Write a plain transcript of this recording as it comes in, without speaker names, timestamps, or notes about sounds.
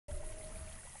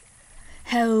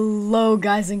Hello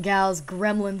guys and gals,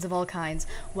 gremlins of all kinds.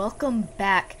 Welcome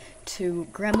back to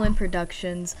Gremlin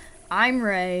Productions. I'm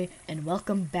Ray, and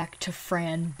welcome back to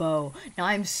Franbow. Now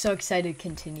I'm so excited to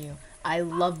continue. I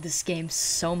love this game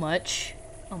so much.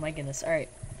 Oh my goodness, alright.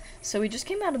 So we just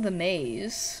came out of the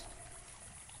maze.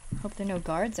 Hope there are no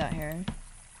guards out here.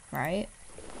 Right?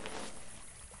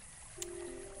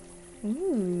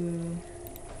 Ooh.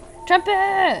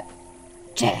 Trumpet!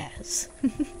 Jazz!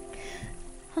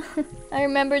 I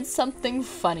remembered something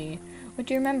funny. What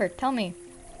do you remember? Tell me.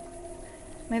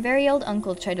 My very old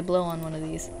uncle tried to blow on one of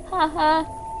these. Ha ha!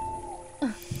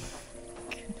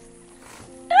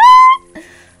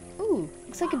 Ooh,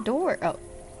 looks like a door. Oh.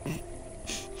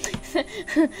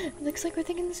 Looks like we're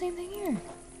thinking the same thing here.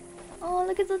 Oh,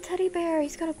 look at the teddy bear.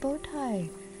 He's got a bow tie.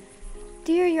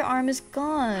 Dear, your arm is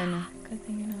gone. Good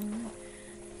thing you know.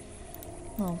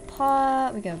 Little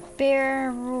pot. We got a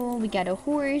barrel. We got a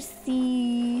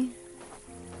horsey.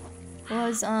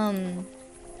 Was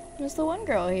the one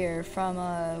girl here from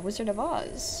Wizard of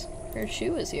Oz? Her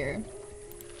shoe was here.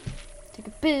 Take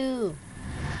a boo.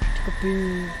 Take a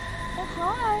boo. Oh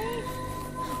hi.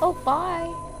 Oh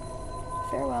bye.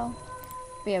 Farewell.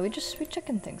 But yeah, we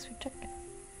checking things. We checking.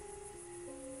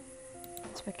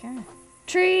 What's back here?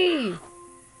 Tree.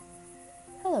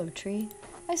 Hello, tree.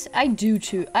 I do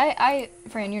too.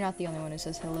 Fran, you're not the only one who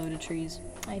says hello to trees.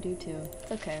 I do too.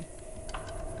 It's okay.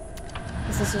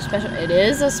 Is this a special? It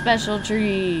is a special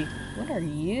tree. What are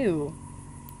you?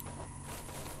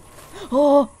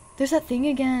 Oh, there's that thing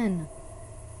again.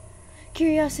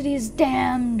 Curiosity is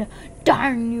damned.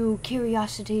 Darn you,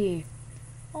 curiosity.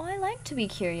 Oh, I like to be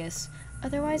curious.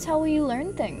 Otherwise, how will you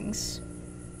learn things?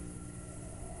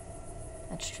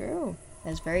 That's true.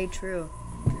 That's very true.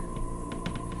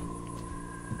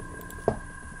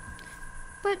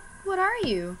 But what are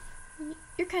you?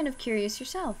 You're kind of curious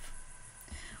yourself.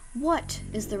 What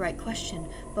is the right question,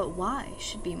 but why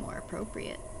should be more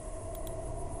appropriate?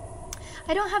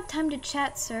 I don't have time to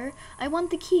chat, sir. I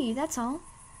want the key, that's all.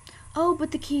 Oh,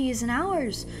 but the key isn't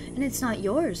ours, and it's not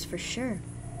yours for sure.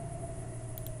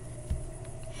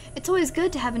 It's always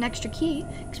good to have an extra key,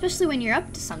 especially when you're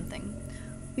up to something.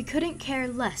 We couldn't care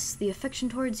less. The affection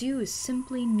towards you is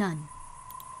simply none.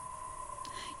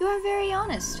 You are very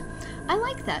honest. I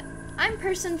like that. I'm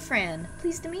Person Fran.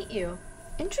 Pleased to meet you.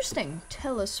 Interesting.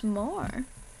 Tell us more.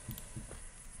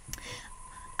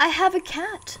 I have a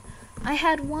cat. I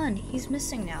had one. He's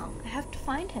missing now. I have to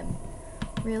find him.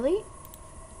 Really?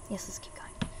 Yes, let's keep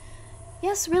going.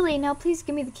 Yes, really. Now please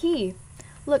give me the key.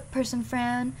 Look, Person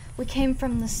Fran, we came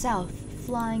from the south,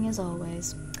 flying as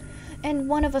always. And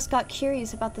one of us got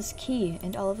curious about this key,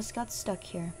 and all of us got stuck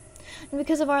here. And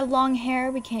because of our long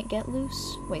hair, we can't get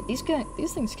loose. Wait, these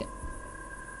things can...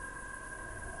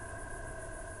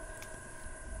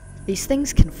 These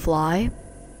things can fly?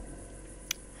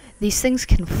 These things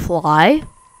can fly?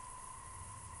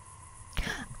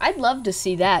 I'd love to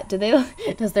see that.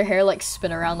 Does their hair like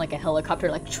spin around like a helicopter?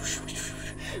 Like,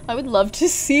 I would love to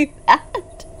see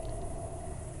that.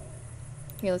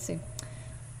 Here, let's see.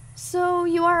 So,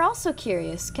 you are also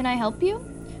curious. Can I help you?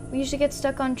 We usually get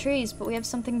stuck on trees, but we have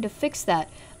something to fix that.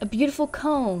 A beautiful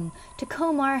comb to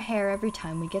comb our hair every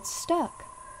time we get stuck.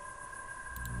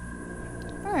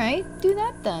 Alright, do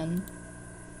that then.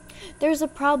 There's a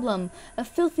problem. A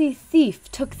filthy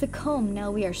thief took the comb. Now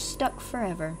we are stuck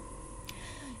forever.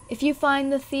 If you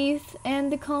find the thief and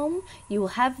the comb, you will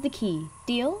have the key.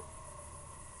 Deal?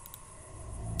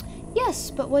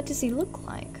 Yes, but what does he look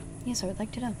like? Yes, I would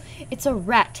like to know. It's a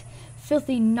rat.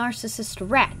 Filthy narcissist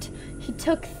rat. He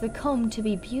took the comb to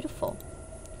be beautiful.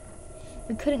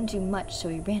 We couldn't do much, so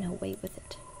he ran away with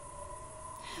it.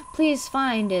 Please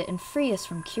find it and free us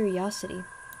from curiosity.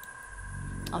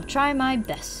 I'll try my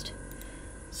best.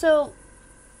 So,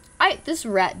 this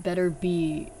rat better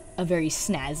be a very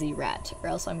snazzy rat, or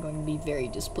else I'm going to be very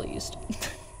displeased.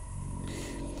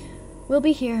 We'll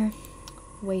be here,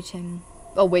 waiting.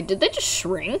 Oh wait, did they just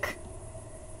shrink?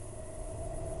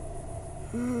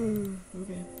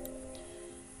 Okay.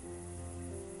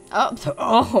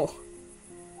 Oh.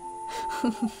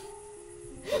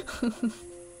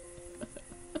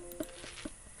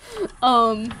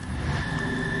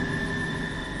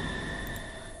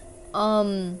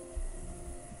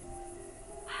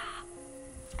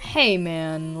 Hey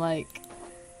man, like,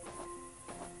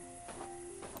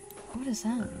 what is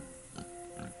that?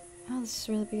 Oh, this is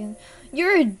really big.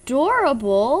 You're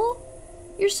adorable.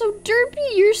 You're so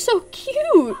derpy. You're so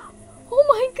cute. Oh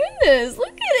my goodness.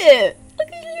 Look at it. Look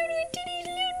at his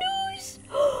little nose.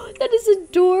 That is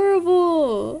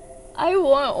adorable. I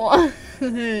want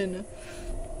one.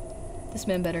 This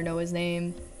man better know his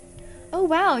name. Oh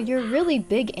wow, you're a really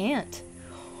big ant.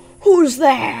 Who's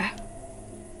there?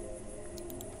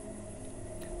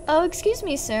 Oh, excuse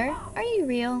me, sir. Are you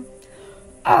real?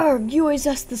 Arg, you always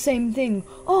ask the same thing.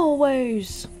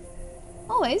 Always.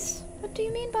 Always? What do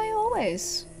you mean by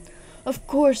always? Of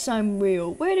course I'm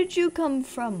real. Where did you come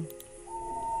from?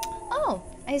 Oh,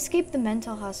 I escaped the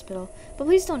mental hospital. But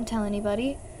please don't tell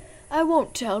anybody. I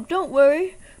won't tell, don't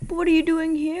worry. But what are you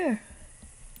doing here?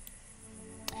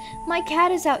 My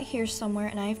cat is out here somewhere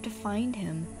and I have to find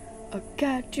him. A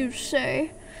cat, you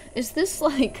say? Is this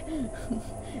like...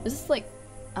 is this like...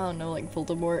 I don't know, like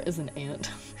Voldemort is an ant.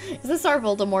 Is this our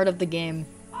Voldemort of the game?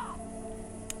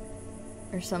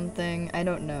 Or something? I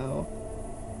don't know.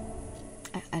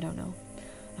 I don't know.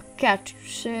 A cat, you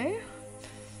say?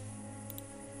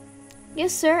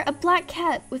 Yes, sir. A black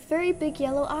cat with very big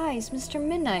yellow eyes. Mr.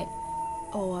 Midnight.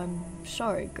 Oh, I'm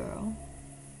sorry, girl.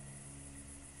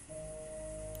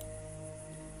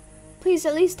 Please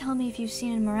at least tell me if you've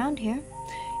seen him around here.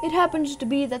 It happens to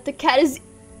be that the cat is...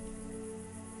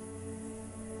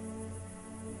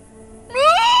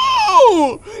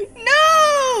 No!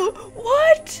 No!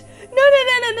 What?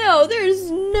 No. There's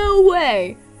no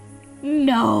way.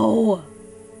 No.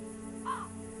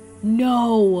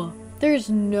 No. There's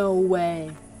no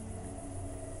way.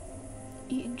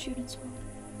 Eaten, chewed, and swallowed.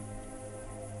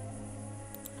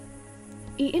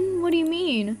 Eaten? What do you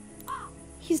mean?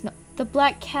 He's not... The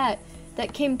black cat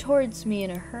that came towards me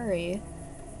in a hurry.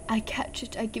 I catch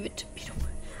it, I give it to Beetle.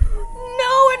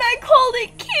 No, and I called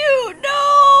it cute!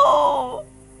 No!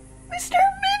 Mr.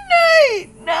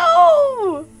 Midnight!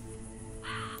 No!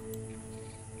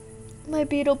 My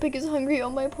beetle pig is hungry. Oh,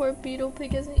 my poor beetle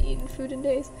pig hasn't eaten food in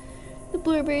days. The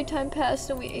blueberry time passed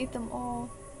and we ate them all.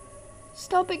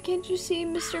 Stop it, can't you see?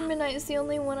 Mr. Midnight is the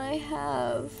only one I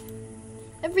have.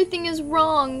 Everything is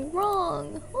wrong.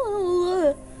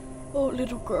 Oh,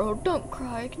 little girl, don't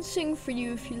cry. I can sing for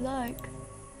you if you like.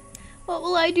 What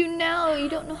will I do now? You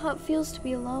don't know how it feels to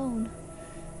be alone.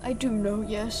 I do know,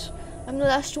 yes. I'm the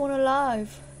last one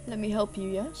alive. Let me help you,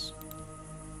 yes?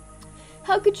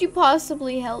 How could you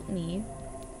possibly help me?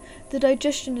 The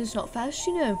digestion is not fast,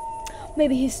 you know.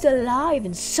 Maybe he's still alive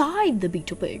inside the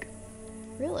beetle pig.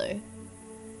 Really?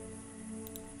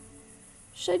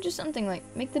 Should I do something like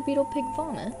make the beetle pig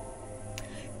vomit?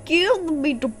 Kill the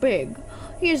beetle pig.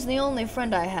 He's the only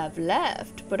friend I have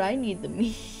left, but I need the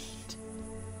meat.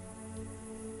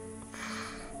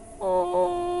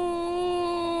 Oh,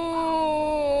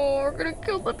 we're gonna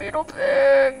kill the beetle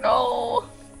pig. No,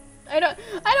 I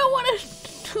don't want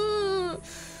to.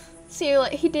 See,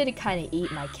 like he did kind of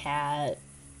eat my cat.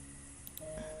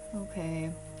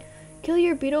 Okay, kill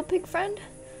your beetle pig friend.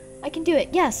 I can do it.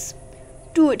 Yes,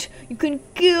 do it. You can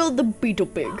kill the beetle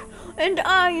pig, and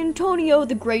I, Antonio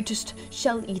the Greatest,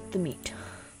 shall eat the meat.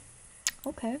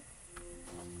 Okay.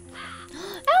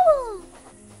 Owl!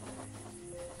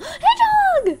 Hey,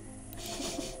 dog!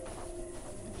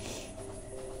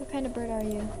 What kind of bird are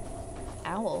you?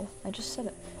 Owl. I just said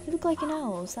it. You look like an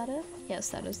owl. Is that it? Yes,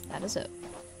 that is it.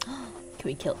 Can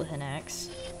we kill it with an axe?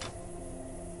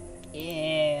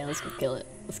 Yeah, let's go kill it.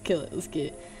 Let's kill it. Let's get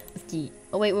it. Let's get.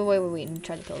 Oh wait. Let me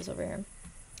try to kill this over here.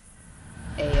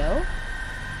 Ayo.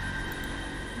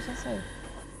 What's that say?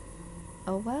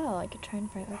 Oh wow, I could try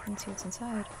and pry it open and see what's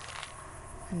inside.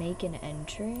 Make an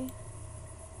entry.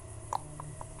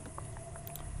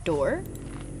 Door.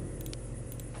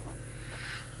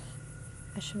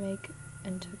 I should make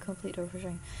into complete door for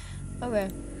sharing. Okay.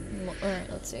 Alright,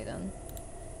 let's see then.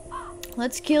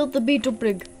 Let's kill the beetle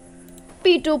pig.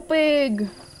 Beetle pig!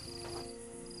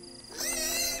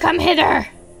 Come hither!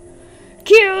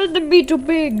 Kill the beetle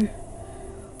pig!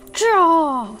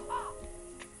 Jaw!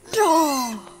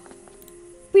 Jaw!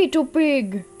 Beetle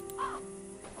pig!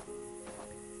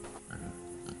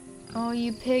 Oh,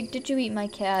 you pig, did you eat my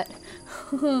cat?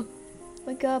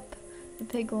 Wake up. The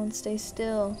pig won't stay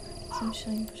still. Some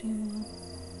shilling pushing him along.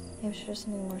 Yeah, we should do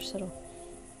something more subtle.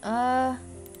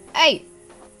 Hey!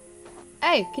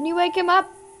 Hey, can you wake him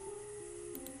up?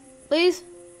 Please?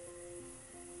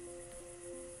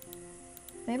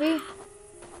 Maybe?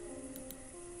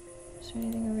 Is there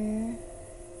anything over here?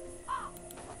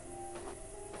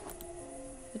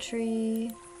 The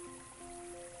tree.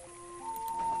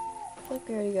 I feel like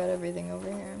we already got everything over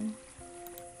here.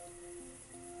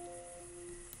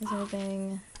 Is there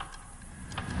anything?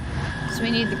 So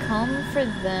we need the comb for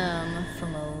them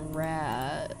from a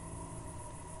rat.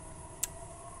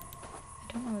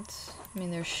 I don't know what's... I mean,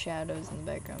 there's shadows in the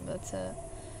background, but that's it.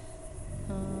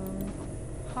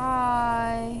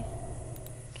 Hi.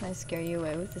 Can I scare you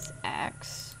away with this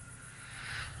axe?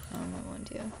 I don't want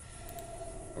to.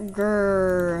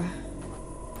 Grrr.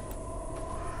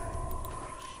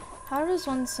 How does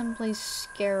one simply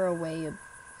scare away a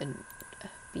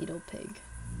beetle pig?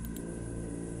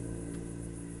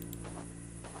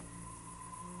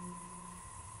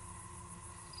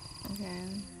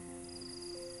 Okay.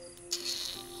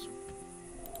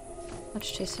 Let's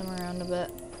chase him around a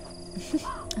bit.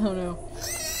 Oh no.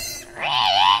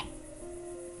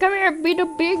 Come here,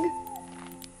 beetle pig.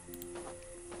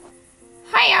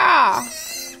 Hiya!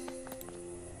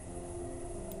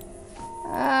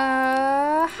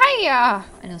 Hiya!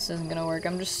 I know this isn't gonna work,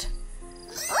 I'm just...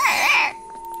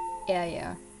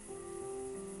 Yeah.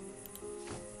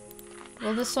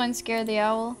 Will this one scare the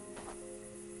owl?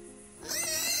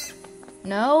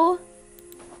 No?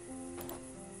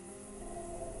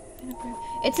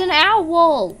 It's an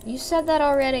owl! You said that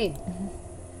already.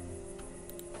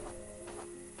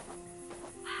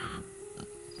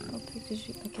 Oh, pig, did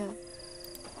you wake up?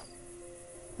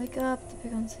 Wake up, the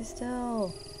pig won't stay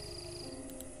still.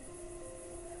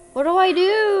 What do I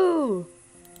do?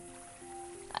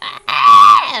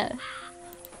 Ah!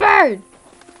 Bird!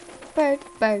 Bird.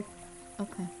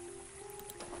 Okay.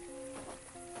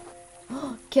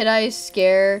 Can I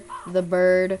scare the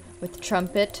bird with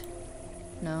trumpet?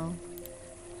 No.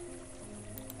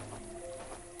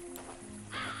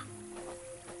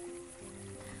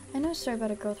 I know a story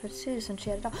about a girl with Susan and she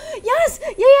had a dog. Yes!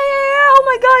 Yeah! Oh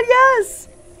my god, yes!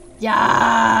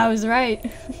 Yeah, I was right.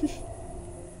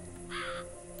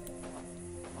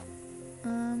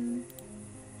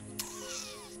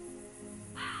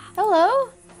 Hello?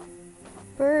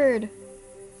 Bird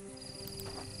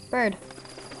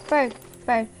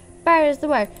is the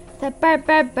word. That bird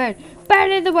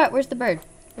is the word. Where's the bird?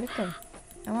 Where'd it go?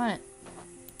 I want it.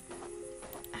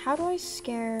 How do I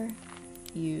scare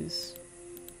use?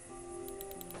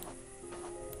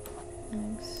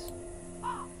 Eggs.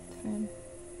 Friend.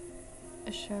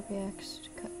 A sharp axe to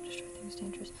cut, destroy things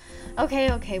dangerous.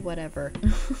 Okay, whatever.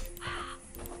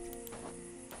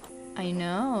 I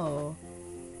know.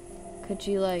 Could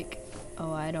you like,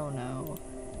 oh, I don't know.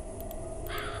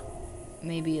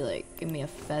 Maybe like give me a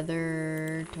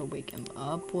feather to wake him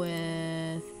up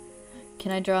with.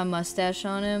 Can I draw a mustache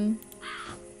on him?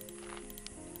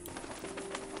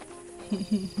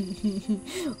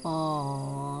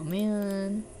 Aw,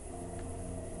 man.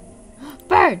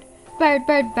 Bird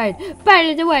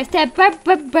is the worst.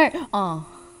 Bird. Aw.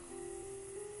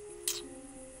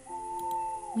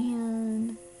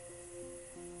 Man.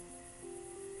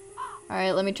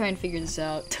 Alright, let me try and figure this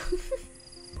out.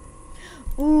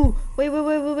 Ooh, wait. Oh,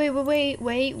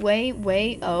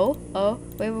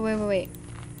 wait.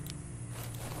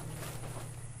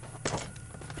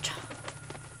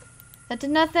 That did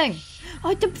nothing.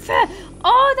 Oh,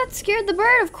 oh, that scared the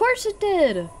bird. Of course it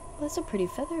did. Well, that's a pretty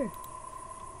feather.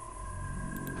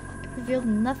 It revealed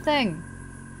nothing.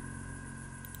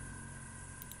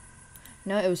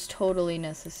 No, it was totally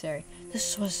necessary.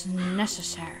 This was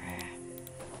necessary.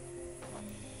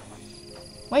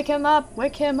 Wake him up.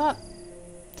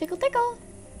 Tickle, tickle.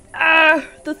 Ah,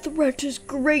 the threat is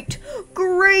great.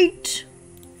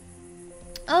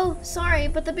 Oh, sorry,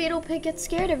 but the beetle pig gets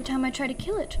scared every time I try to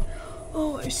kill it.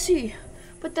 Oh, I see.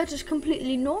 But that is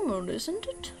completely normal, isn't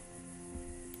it?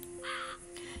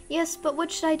 Yes, but what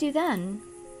should I do then?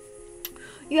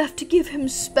 You have to give him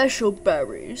special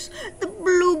berries. The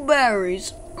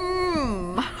blueberries.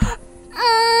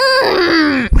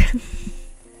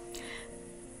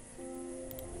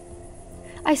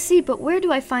 I see, but where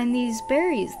do I find these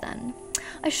berries then?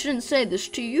 I shouldn't say this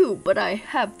to you, but I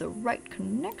have the right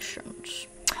connections.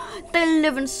 They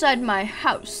live inside my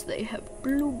house. They have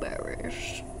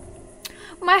blueberries.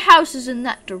 My house is in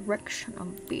that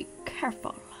direction. Be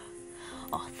careful.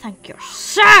 Oh, thank you,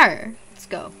 sir. Let's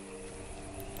go.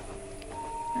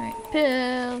 Alright,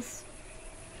 pills.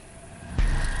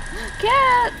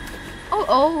 Cat!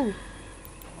 Oh.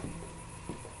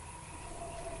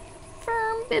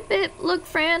 Firm, bip, bip. Look,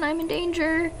 Fran, I'm in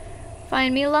danger.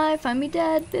 Find me alive, find me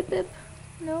dead. Bip, bip.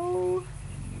 No.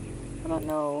 How about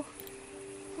no?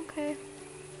 Okay.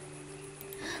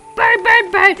 Bird!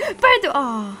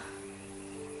 Oh.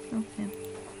 Okay.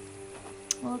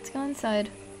 Well, let's go inside.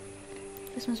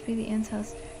 This must be the ant's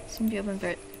house. Soon be open for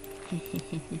it.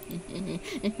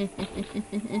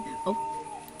 Oh.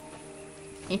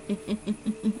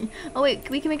 Oh wait,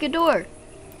 we can make a door.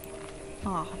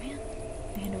 Oh man,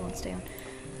 the handle won't stay on.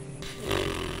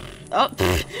 Oh.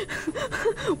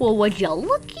 Well, would you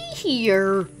looky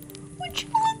here? Would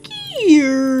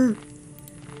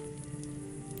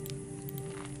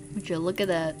you look at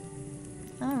that?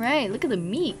 Alright, look at the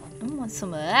meat. I want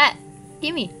some of that.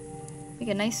 Gimme. Make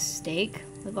a nice steak.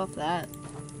 Live off that.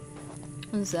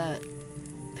 What is that?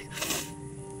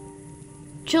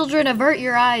 Children, avert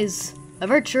your eyes.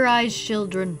 Avert your eyes,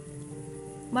 children.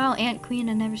 Wow, Ant Queen,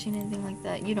 I've never seen anything like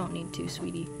that. You don't need to,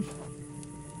 sweetie.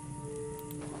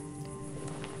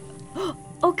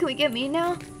 Oh, can we get me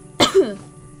now?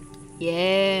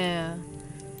 Yeah.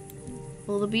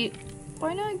 Well, the beet.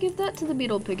 Why not give that to the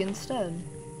beetle pig instead?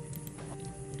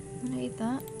 I'm gonna eat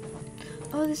that.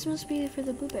 Oh, this must be for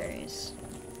the blueberries.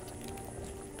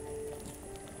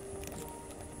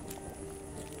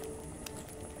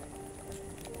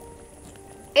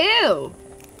 Ew!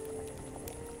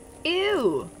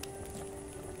 Ew!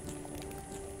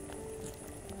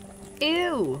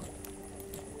 Ew!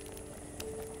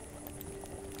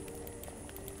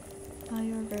 Oh,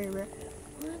 you're very rare.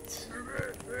 What?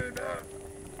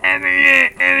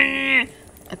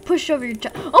 I push over your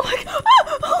child. Oh my god!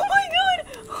 Oh my god!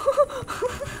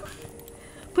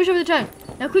 Push over the child.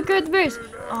 Now quick, grab the berries.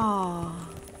 Aww.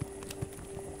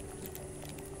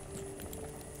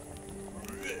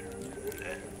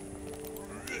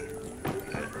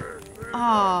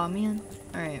 Aw, man.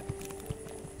 Alright.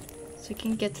 So I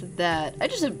can get to that. I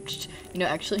just, you know,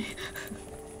 actually.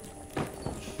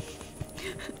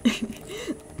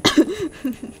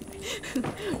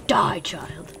 Die,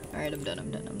 child. Alright, I'm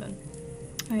done.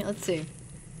 Alright, let's see.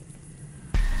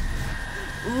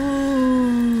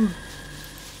 Ooh.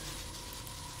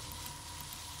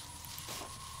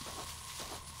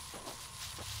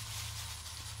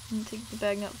 I'm gonna take the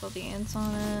bag out with all the ants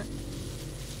on it.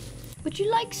 Would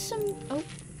you like some, oh.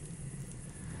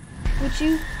 Would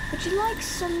you like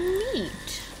some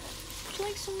meat? Would you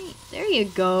like some meat? There you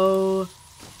go.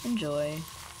 Enjoy.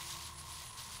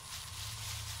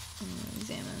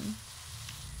 Examine.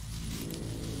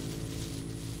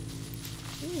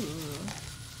 Ooh.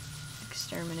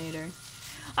 Exterminator.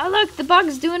 Oh look, the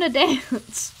bug's doing a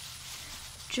dance.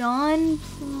 John,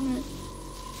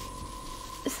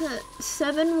 it's a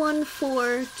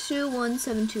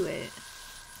 714-21728.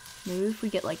 Maybe if we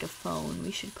get like a phone,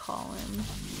 we should call him.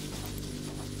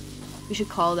 We should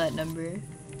call that number.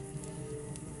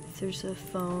 If there's a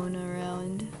phone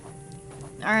around.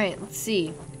 Alright, let's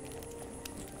see.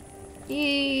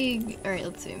 Alright,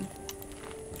 let's see.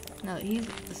 Now that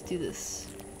let's do this.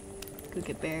 Go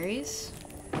get berries.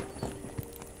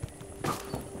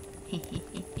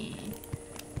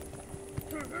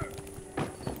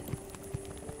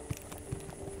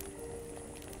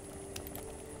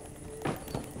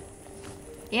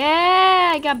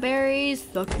 Yeah, I got berries.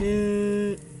 Suck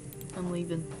it. I'm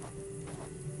leaving.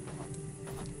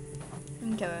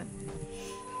 Okay.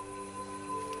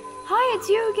 Hi, it's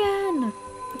you again.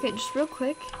 Okay, just real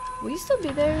quick. Will you still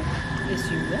be there? Yes,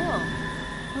 you will.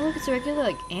 Oh, look, it's a regular,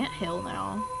 like, anthill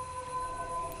now.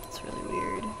 It's really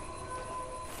weird.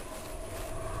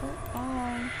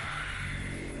 Oh.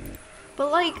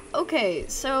 But, like, okay,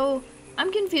 so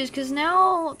I'm confused because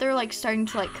now they're, like, starting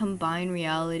to, like, combine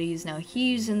realities. Now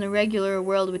he's in the regular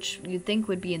world, which you'd think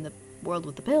would be in the world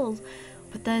with the pills.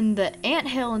 But then the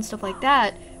anthill and stuff like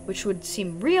that, which would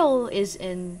seem real, is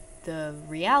in the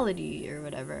reality or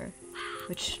whatever.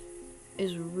 Which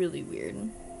is really weird.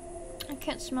 I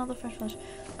can't smell the fresh flesh.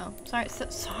 Oh, sorry.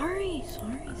 Sorry.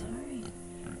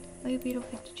 My beetle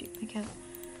pig to cheat my cat.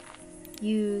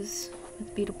 Use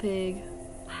with beetle pig.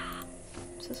 I'm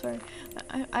so sorry.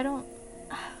 I don't.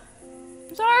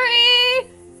 I'm sorry.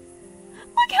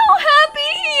 Look how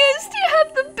happy he is to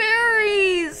have the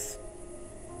berries.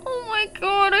 Oh my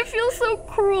god, I feel so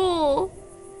cruel.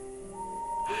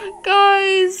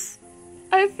 Guys,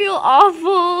 I feel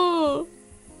awful.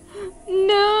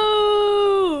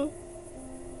 No!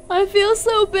 I feel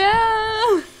so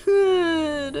bad!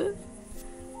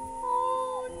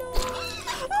 Oh no!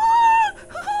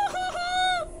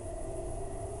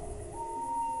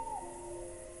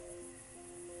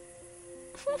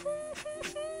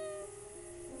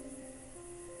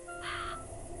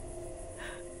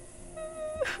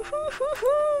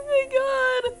 Oh my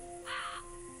god!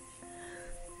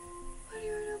 Why do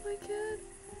you run up my cat?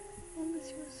 Unless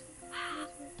you want to.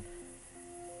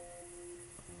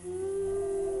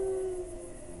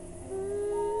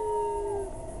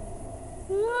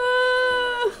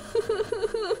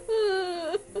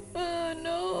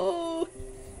 No.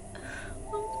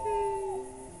 Okay.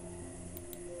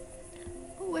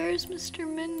 Where's Mr.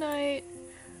 Midnight?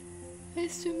 I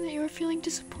assume that you are feeling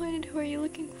disappointed. Who are you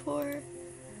looking for?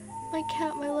 My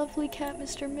cat, my lovely cat,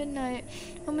 Mr. Midnight.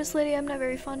 Oh, Miss Lady, I'm not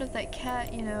very fond of that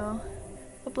cat, you know.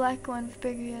 A black one with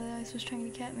big yellow eyes was trying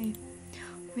to cat me.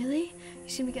 Really? You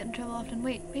seem to get in trouble often.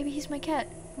 Wait, maybe he's my cat.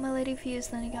 My lady, if he is,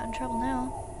 then he got in trouble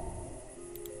now.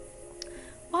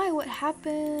 Why? What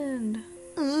happened?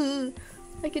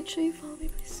 I can show you follow me,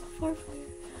 but he's so far from you.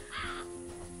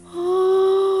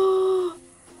 Oh,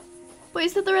 Wait,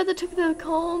 is that the rat that took the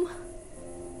comb?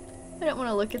 I don't want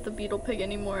to look at the beetle pig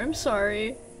anymore. I'm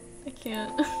sorry. I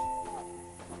can't.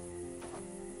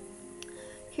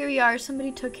 Here we are.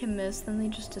 Somebody took him, miss. Then they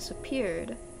just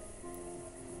disappeared.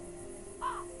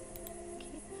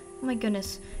 Okay. Oh my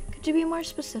goodness. Could you be more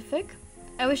specific?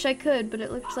 I wish I could, but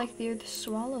it looks like the earth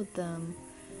swallowed them.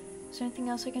 Is there anything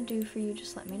else I can do for you?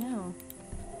 Just let me know.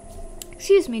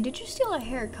 Excuse me, did you steal a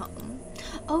hair comb?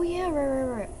 Oh yeah,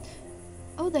 right.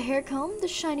 Oh, the hair comb? The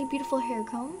shiny, beautiful hair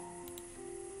comb?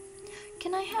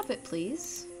 Can I have it,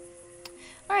 please?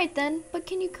 Alright then, but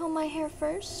can you comb my hair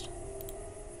first?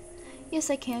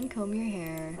 Yes, I can comb your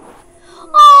hair.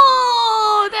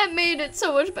 Oh, that made it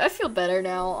so much better. I feel better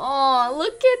now. Oh,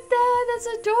 look at that. That's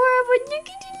adorable. Look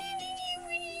at it.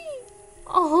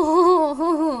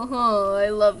 Oh, I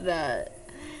love that.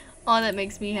 Oh, that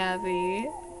makes me happy.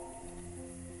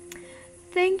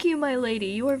 Thank you, my lady.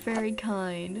 You are very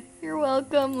kind. You're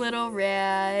welcome, little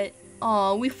rat.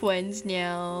 Oh, we friends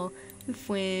now. We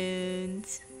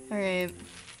friends. Alright.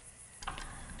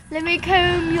 Let me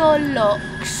comb your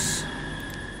locks.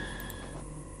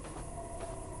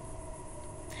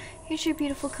 Here's your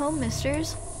beautiful comb,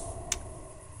 misters.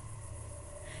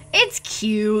 It's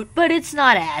cute, but it's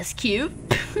not as cute.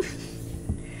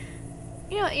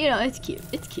 you know, it's cute.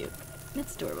 It's cute.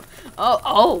 It's adorable.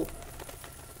 Oh.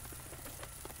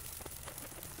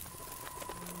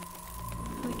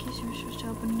 Wait, keys are supposed to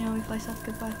open now. We fly south.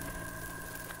 Goodbye.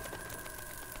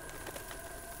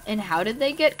 And how did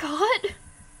they get caught?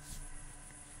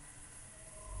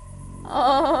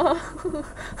 Oh.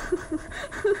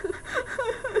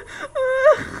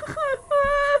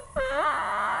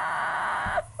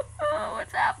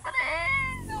 What's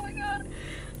happening? Oh my god.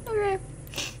 Okay.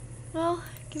 Well,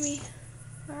 give me.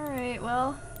 Alright,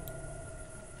 well.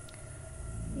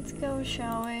 Let's go,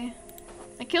 shall we?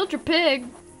 I killed your pig.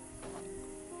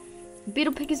 The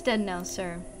beetle pig is dead now,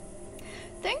 sir.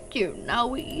 Thank you. Now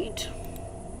we eat.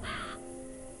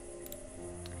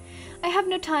 I have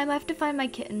no time. I have to find my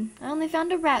kitten. I only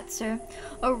found a rat, sir.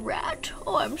 A rat?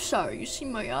 Oh, I'm sorry. You see,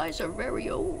 my eyes are very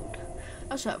old.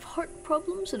 I also have heart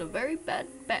problems and a very bad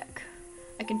back.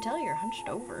 I can tell you're hunched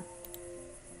over.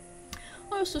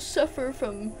 I also suffer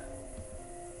from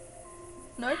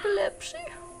narcolepsy.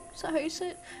 Is that how you say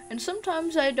it? And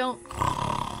sometimes I don't.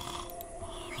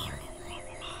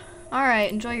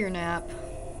 Alright, enjoy your nap.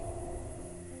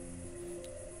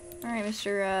 Alright,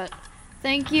 Mr. Rat.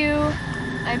 Thank you.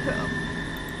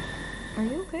 Are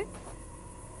you okay?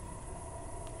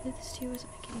 I did this to you,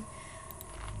 wasn't I kidding?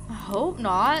 I hope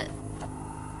not.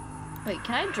 Wait,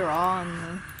 can I draw on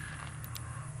the...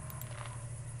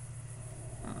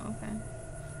 Oh, okay.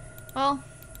 Well.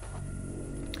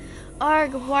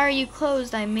 Arg, why are you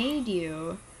closed? I made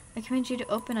you. I command you to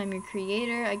open. I'm your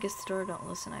creator. I guess the door don't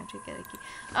listen. I have to get a key.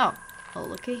 Oh. Oh,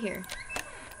 look at here.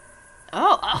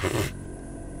 Oh.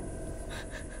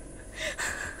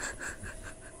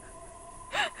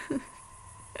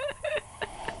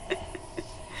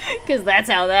 Because that's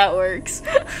how that works.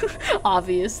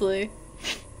 Obviously.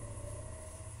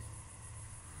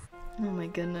 Oh my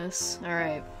goodness.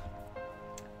 Alright.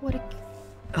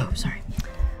 Sorry.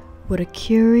 What a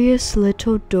curious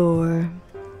little door.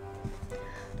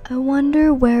 I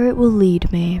wonder where it will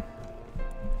lead me.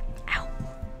 Ow.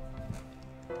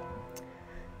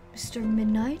 Mr.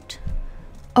 Midnight?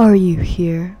 Are you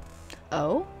here?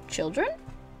 Oh, children?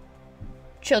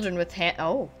 Children with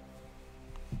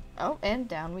Oh, and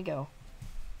down we go.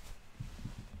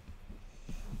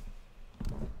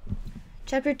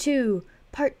 Chapter 2,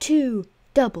 Part 2,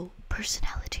 Double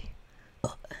Personality.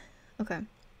 Oh. Okay.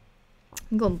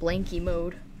 I'm going blanky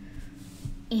mode.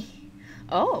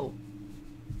 Oh.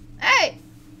 Hey!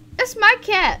 That's my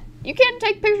cat! You can't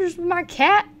take pictures with my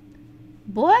cat!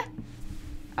 Boy!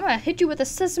 I'm gonna hit you with a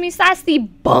sesame saucy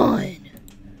bun!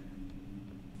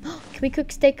 Can we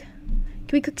cook steak?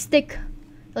 Can we cook steak?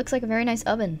 It looks like a very nice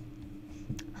oven.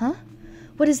 Huh?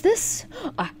 What is this?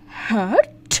 A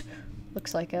hat?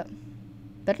 Looks like it.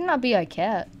 Better not be a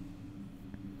cat.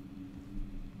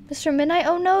 Mr. Midnight,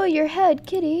 oh no, your head,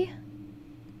 kitty.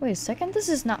 Wait a second, this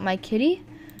is not my kitty.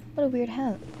 What a weird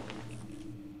hat.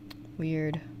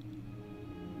 Weird.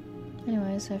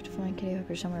 Anyways, I have to find Kitty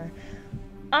Hooker somewhere.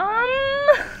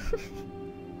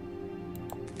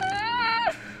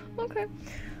 Okay.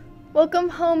 Welcome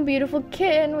home, beautiful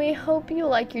kitten. We hope you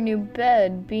like your new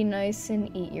bed. Be nice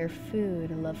and eat your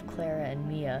food. Love, Clara and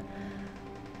Mia.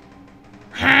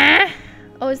 Huh?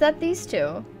 Oh, is that these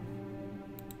two?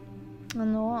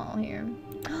 On the wall here.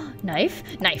 Knife,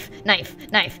 knife, knife,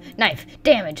 knife, knife,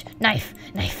 damage, knife,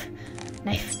 knife,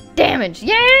 knife, damage.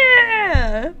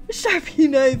 Yeah! Sharpie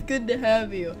knife, good to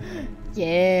have you.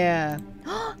 Yeah.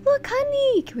 Look,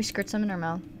 honey! Can we squirt some in our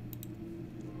mouth?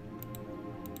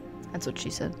 That's what she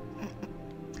said.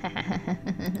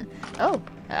 Oh,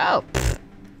 oh. Pfft.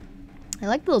 I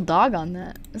like the little dog on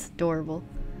that. That's adorable.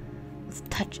 Let's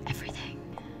touch everything.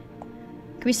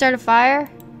 Can we start a fire?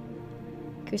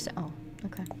 Can we start? Oh,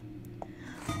 okay.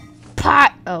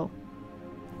 Pot! Oh.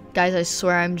 Guys, I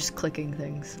swear I'm just clicking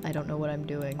things. I don't know what I'm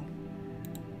doing.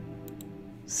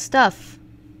 Stuff.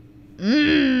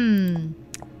 Mmm.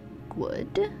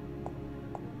 Wood?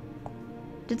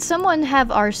 Did someone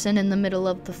have arson in the middle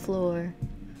of the floor?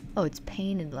 Oh, it's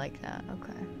painted like that.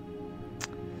 Okay.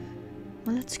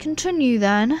 Well, let's continue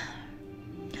then.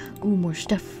 Ooh, more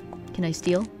stuff. Can I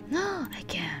steal? No, I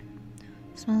can.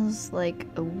 Smells like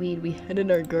a weed we had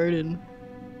in our garden.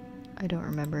 I don't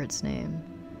remember its name.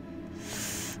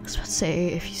 I was about to say,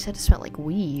 if you said it smelled like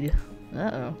weed.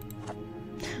 Uh-oh.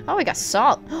 Oh, we got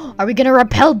salt. Are we gonna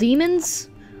repel demons?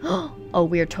 Oh,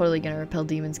 we are totally gonna repel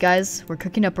demons. Guys, we're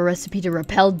cooking up a recipe to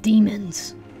repel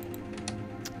demons.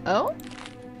 Oh?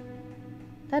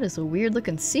 That is a weird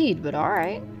looking seed, but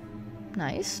alright.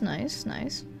 Nice, nice,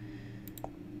 nice.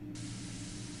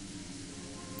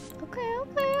 Okay,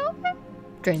 okay, okay.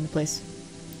 Drain the place.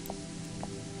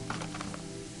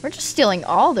 We're just stealing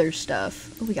all their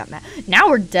stuff. Oh, we got mad. Now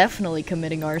we're definitely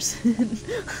committing arson.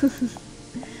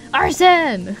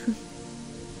 Arson!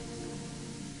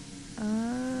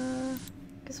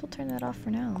 Guess we'll turn that off for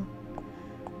now.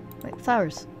 Wait,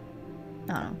 flowers.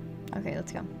 I don't know. Okay,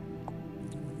 let's go.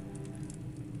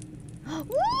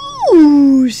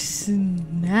 Ooh,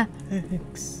 snacks.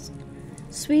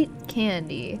 Sweet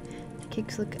candy. The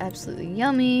cakes look absolutely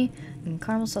yummy. And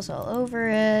caramel sauce all over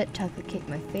it. Chocolate cake,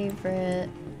 my favorite.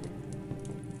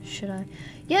 Should I?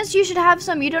 Yes, you should have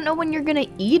some. You don't know when you're gonna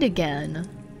eat again.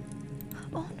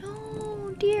 Oh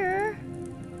no, dear.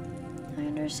 I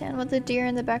understand what the deer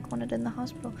in the back wanted in the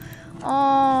hospital.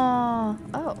 Aww.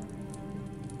 Oh.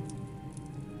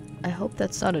 I hope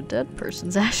that's not a dead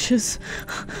person's ashes.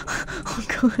 Oh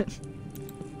god.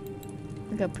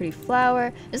 We got a pretty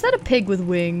flower. Is that a pig with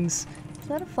wings? Is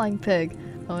that a flying pig?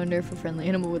 I wonder if a friendly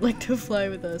animal would like to fly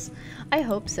with us. I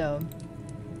hope so.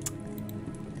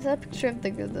 Is that a picture of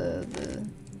the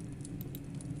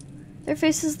Their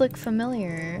faces look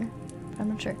familiar. But I'm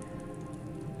not sure.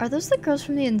 Are those the girls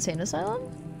from the insane asylum?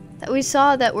 That we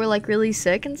saw that were like really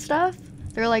sick and stuff?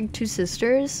 They're like two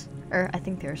sisters. Or I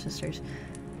think they were sisters.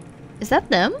 Is that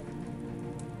them?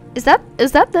 Is that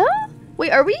them?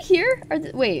 Wait, are we here?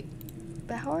 Wait.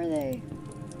 But how are they?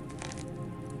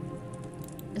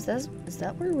 Is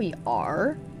that where we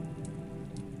are?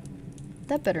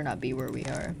 That better not be where we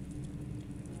are.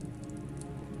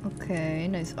 Okay,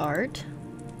 nice art.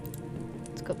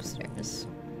 Let's go upstairs.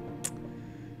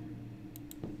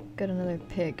 Got another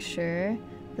picture.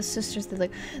 The sisters, they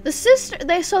like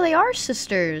so they are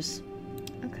sisters.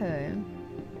 Okay.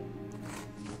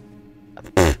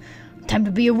 Time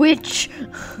to be a witch.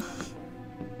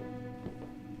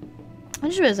 I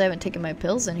just realized I haven't taken my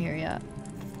pills in here yet.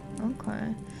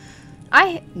 Okay.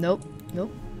 Nope.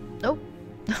 Nope. Nope.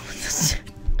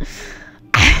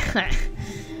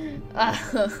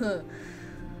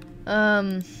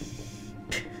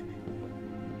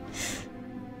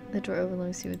 The door open, let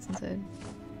me see what's inside.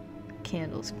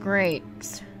 Candles, great.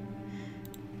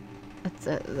 That's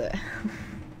it.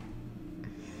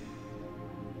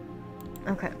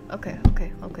 Okay.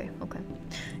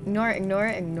 Ignore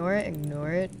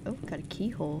it. Oh, got a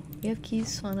keyhole. You have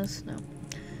keys on us? No.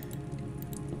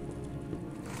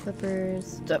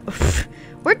 Flippers.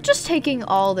 We're just taking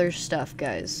all their stuff,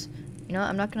 guys. You know what?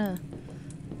 I'm not gonna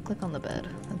click on the bed.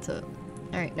 That's it.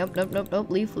 Alright, nope.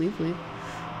 Leave.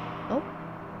 Oh.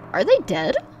 Are they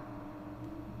dead?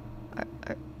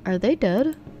 Are they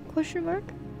dead? Question mark?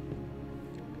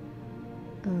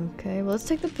 Okay, well, let's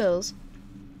take the pills.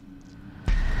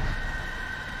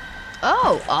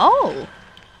 Oh!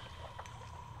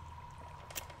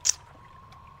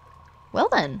 Well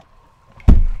then.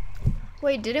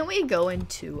 Wait, didn't we go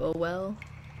into a well?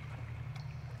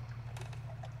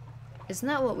 Isn't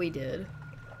that what we did?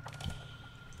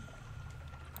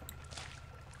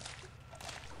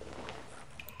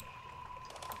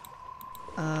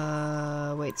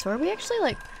 Wait, so are we actually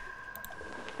like...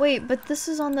 Wait, but this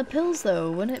is on the pills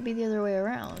though. Wouldn't it be the other way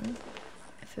around?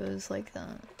 If it was like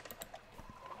that.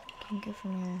 Can't get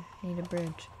from here. Need a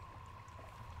bridge.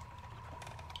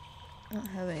 I don't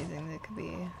have anything that could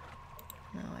be...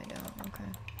 No, I don't.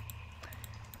 Okay.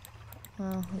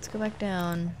 Well, let's go back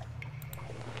down.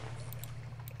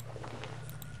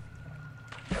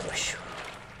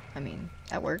 I mean,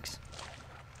 that works.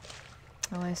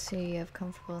 Oh, I see. You have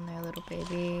comfortable in there, little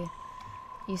baby.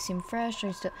 You seem fresh. Are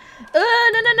you still?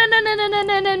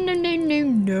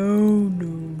 No.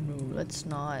 Let's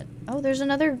not. Oh, there's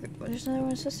another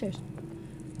one of sisters.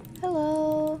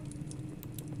 Hello.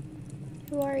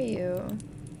 Who are you?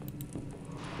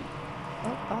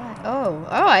 Oh, bye. Oh,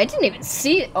 I didn't even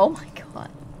see it. Oh my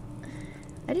god.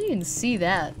 I didn't even see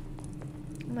that.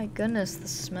 Oh my goodness, the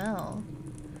smell.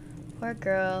 Poor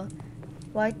girl.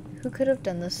 Why? Who could have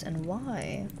done this and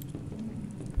why?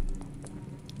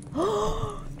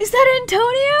 Oh, is that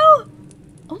Antonio?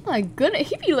 Oh my goodness,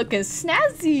 he be looking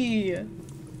snazzy.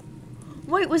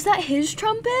 Wait, was that his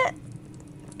trumpet?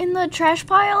 In the trash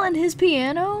pile and his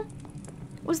piano?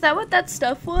 Was that what that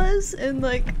stuff was? And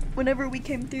like, whenever we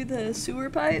came through the sewer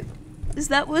pipe? Was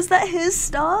that his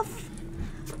stuff?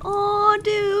 Oh,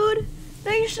 dude.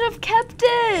 They should have kept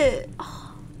it.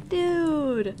 Oh,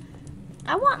 dude.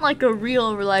 I want like a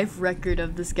real life record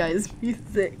of this guy's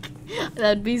music.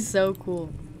 That'd be so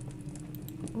cool.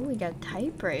 Oh, we got a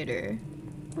typewriter.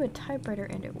 Oh, a typewriter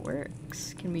and it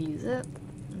works. Can we use it?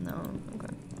 No.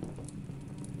 Okay.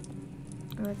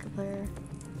 A record player.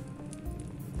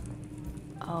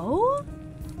 Oh?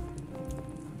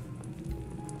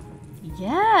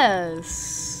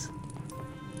 Yes.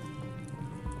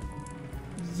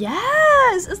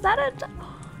 Yes. Is that a...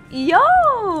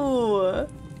 Yo!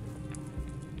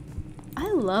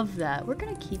 I love that. We're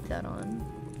gonna keep that on.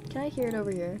 Can I hear it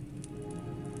over here?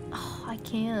 Oh, I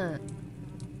can't.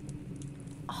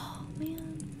 Oh,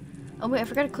 man. Oh, wait, I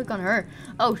forgot to click on her.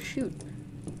 Oh, shoot.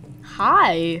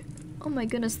 Hi. Oh, my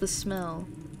goodness, the smell.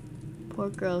 Poor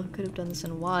girl who could have done this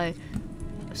and why.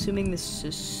 Assuming the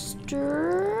sisters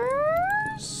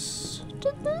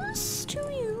did this to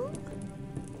you.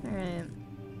 Alright.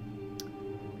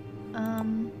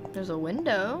 There's a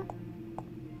window.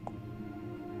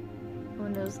 The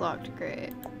window's locked,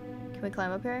 great. Can we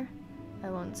climb up here? I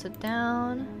won't sit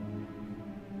down.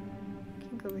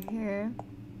 Can't go over here.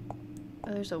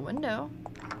 Oh, there's a window.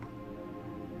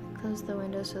 Close the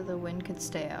window so the wind could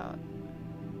stay out.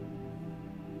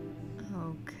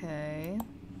 Okay.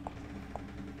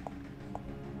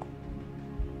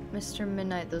 Mr.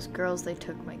 Midnight, those girls, they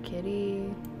took my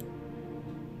kitty.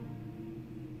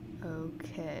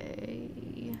 Okay.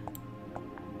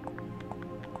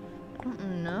 I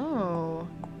don't know.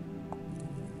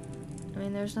 I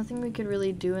mean, there's nothing we could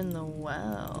really do in the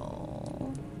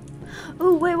well.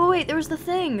 Oh, wait, there was the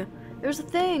thing! There's a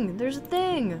thing! There's a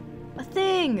thing! A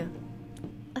thing!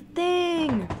 A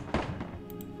thing!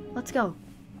 Let's go.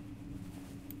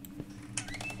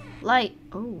 Light.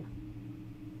 Oh.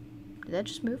 Did that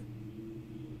just move?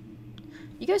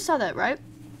 You guys saw that, right?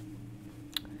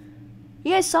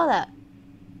 You guys saw that,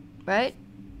 right?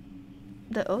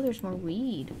 Oh, there's more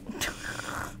weed.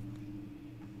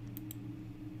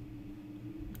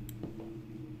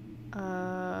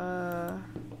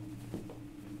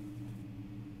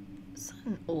 Is that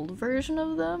an old version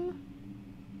of them?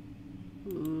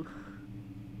 Ooh,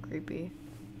 creepy.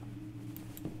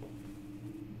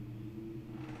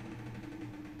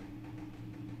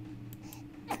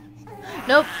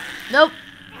 Nope. No,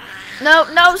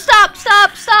 stop.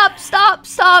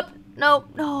 No.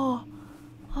 Oh.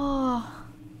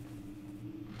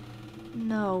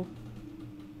 No.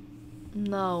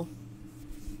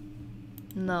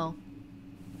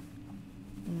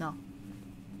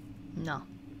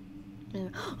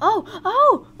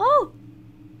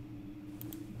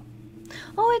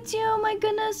 Oh, it's you, my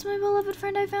goodness, my beloved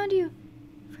friend, I found you.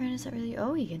 Fran, is that really...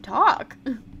 Oh, he can talk.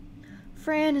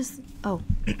 Fran is... Oh.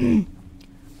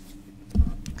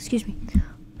 Excuse me.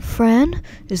 Fran,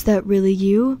 is that really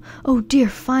you? Oh dear,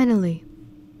 finally.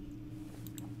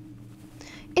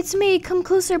 It's me, come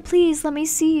closer, please, let me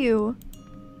see you.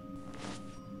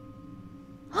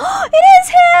 It is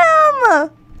him!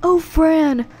 Oh,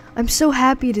 Fran, I'm so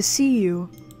happy to see you.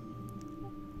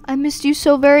 I missed you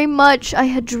so very much. I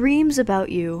had dreams about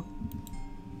you.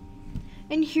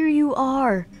 And here you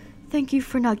are. Thank you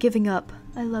for not giving up.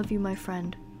 I love you, my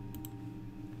friend.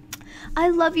 I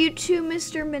love you too,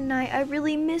 Mr. Midnight. I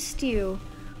really missed you.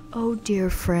 Oh, dear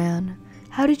Fran.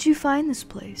 How did you find this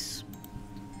place?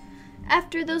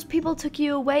 After those people took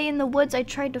you away in the woods, I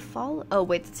tried to follow... Oh,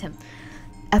 wait, that's him.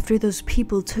 After those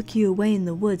people took you away in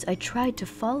the woods, I tried to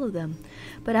follow them.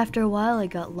 But after a while, I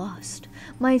got lost.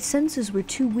 My senses were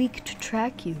too weak to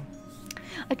track you.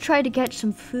 I tried to get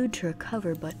some food to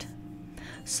recover, but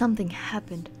something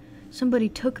happened. Somebody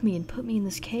took me and put me in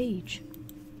this cage.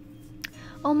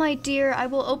 Oh, my dear, I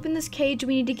will open this cage.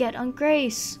 We need to get Aunt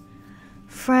Grace.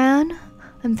 Fran,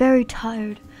 I'm very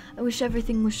tired. I wish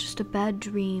everything was just a bad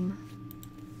dream.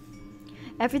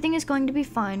 Everything is going to be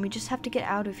fine. We just have to get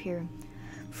out of here.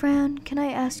 Fran, can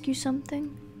I ask you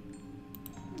something?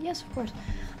 Yes, of course.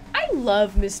 I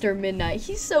love Mr. Midnight.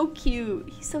 He's so cute.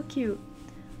 He's so cute.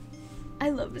 I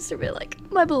love Mr. Midnight,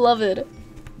 my beloved.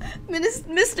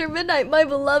 Mr. Midnight, my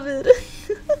beloved.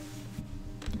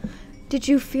 Did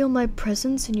you feel my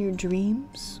presence in your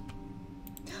dreams?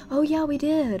 Oh yeah, we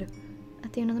did.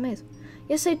 At the end of the maze.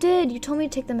 Yes, I did. You told me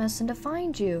to take the medicine to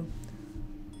find you.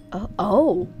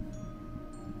 Oh.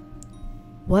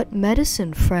 What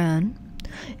medicine, Fran?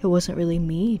 It wasn't really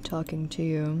me talking to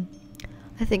you.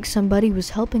 I think somebody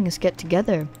was helping us get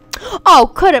together.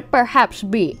 Oh, could it perhaps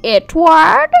be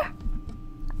Edward?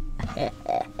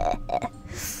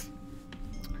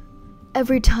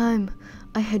 Every time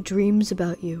I had dreams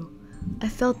about you, I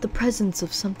felt the presence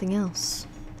of something else.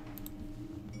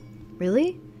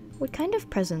 Really? What kind of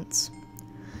presence?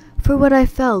 For what I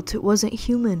felt, it wasn't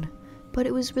human, but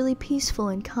it was really peaceful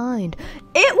and kind.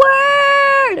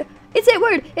 Itward! It's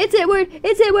Itward! It's Itward!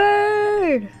 It's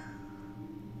Itward!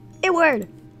 Itward!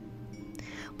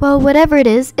 Well, whatever it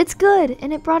is, it's good,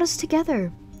 and it brought us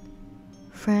together.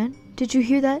 Fran, did you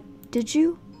hear that? Did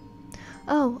you?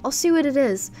 Oh, I'll see what it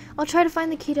is. I'll try to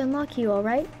find the key to unlock you,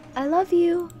 alright? I love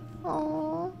you.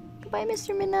 Aww. Goodbye,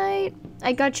 Mr. Midnight.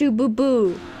 I got you,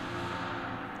 boo-boo.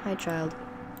 Hi, child.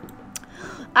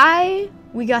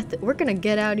 We're gonna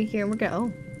get out of here, and we're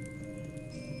gonna,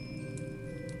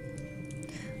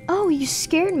 Oh, you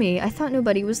scared me. I thought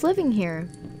nobody was living here.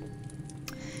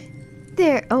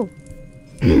 There,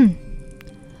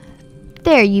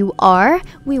 There you are.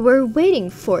 We were waiting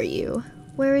for you.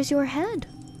 Where is your head?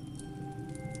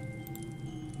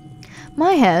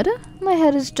 My head? My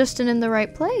head is just in the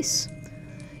right place.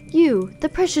 You, the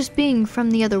precious being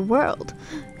from the other world.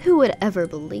 Who would ever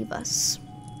believe us?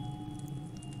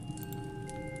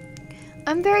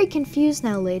 I'm very confused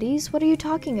now, ladies. What are you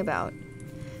talking about?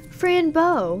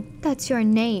 Franbow, that's your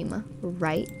name,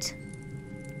 right?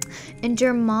 And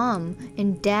your mom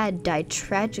and dad died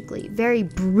tragically, very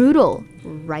brutal,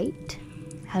 right?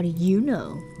 How do you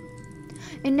know?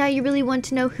 And now you really want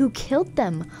to know who killed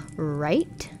them,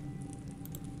 right?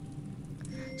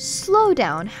 Slow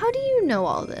down. How do you know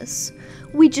all this?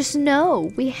 We just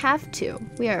know. We have to.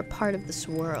 We are a part of this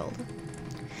world.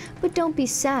 But don't be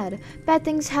sad. Bad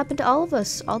things happen to all of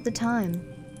us all the time.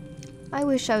 I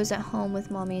wish I was at home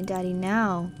with Mommy and Daddy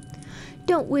now.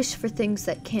 Don't wish for things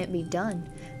that can't be done.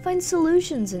 Find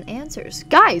solutions and answers.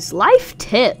 Guys, life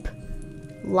tip.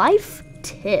 Life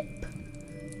tip.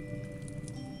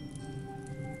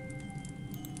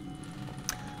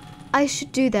 I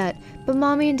should do that, but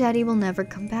Mommy and Daddy will never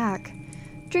come back.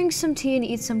 Drink some tea and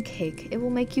eat some cake. It will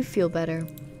make you feel better.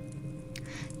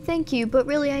 Thank you, but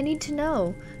really I need to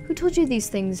know. Who told you these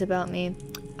things about me?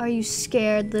 Are you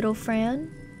scared, little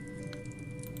Fran?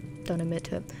 Don't admit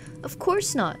to it. Of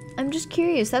course not. I'm just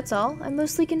curious, that's all. I'm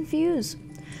mostly confused.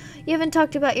 You haven't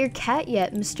talked about your cat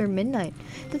yet, Mr. Midnight.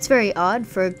 That's very odd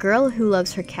for a girl who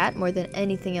loves her cat more than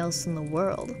anything else in the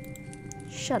world.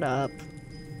 Shut up.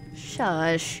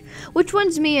 Shush. Which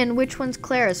one's me and which one's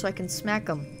Clara so I can smack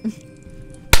them?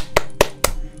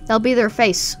 That'll be their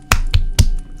face.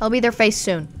 I'll be their face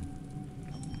soon.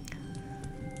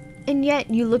 And yet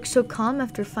you look so calm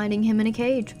after finding him in a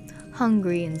cage.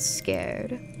 Hungry and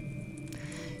scared.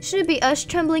 Should it be us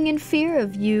trembling in fear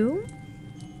of you?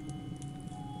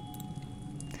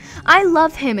 I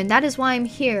love him and that is why I'm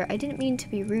here. I didn't mean to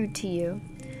be rude to you.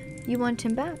 You want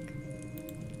him back?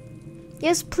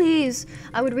 Yes, please.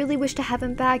 I would really wish to have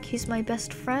him back. He's my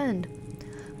best friend.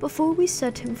 Before we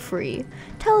set him free,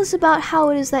 tell us about how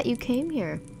it is that you came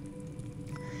here.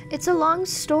 It's a long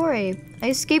story. I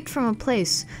escaped from a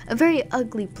place, a very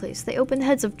ugly place. They open the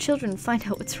heads of children and find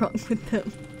out what's wrong with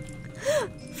them.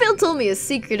 Phil told me a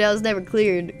secret. I was never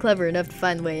clever enough to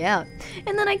find the way out.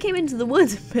 And then I came into the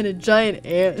woods and met a giant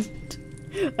ant.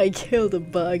 I killed a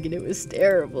bug and it was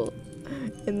terrible.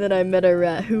 And then I met a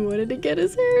rat who wanted to get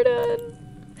his hair done.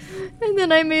 And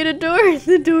then I made a door and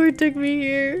the door took me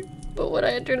here. But when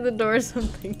I entered the door,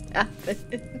 something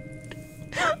happened.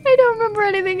 I don't remember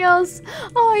anything else.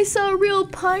 Oh, I saw a real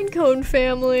pinecone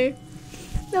family.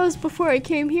 That was before I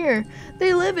came here.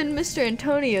 They live in Mr.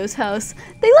 Antonio's house.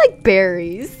 They like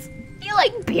berries. You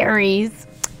like berries?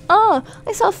 Oh,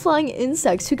 I saw flying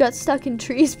insects who got stuck in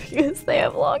trees because they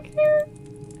have long hair.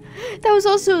 That was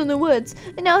also in the woods,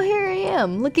 and now here I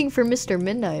am, looking for Mr.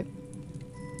 Midnight.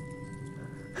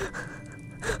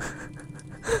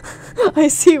 I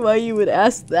see why you would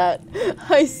ask that.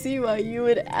 I see why you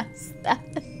would ask that.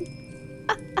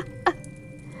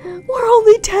 We're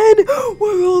only 10!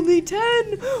 We're only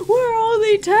 10! We're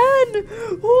only 10!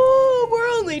 Oh, we're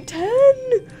only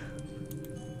 10!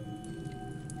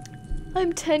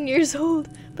 I'm 10 years old,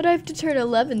 but I have to turn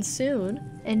 11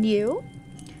 soon. And you?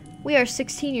 We are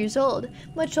 16 years old,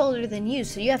 much older than you,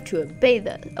 so you have to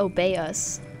obey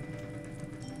us.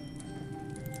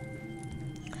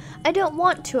 I don't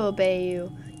want to obey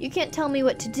you. You can't tell me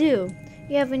what to do.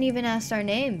 You haven't even asked our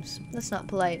names. That's not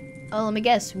polite. Oh, let me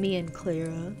guess, me and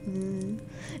Clara. And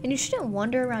you shouldn't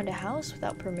wander around a house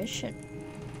without permission.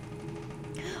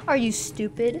 Are you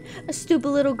stupid? A stupid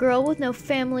little girl with no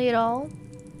family at all?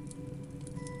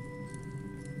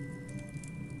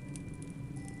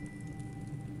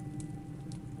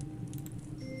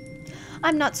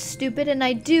 I'm not stupid, and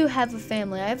I do have a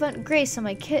family. I have Aunt Grace and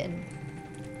my kitten.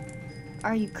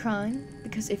 Are you crying?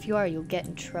 Because if you are, you'll get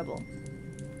in trouble.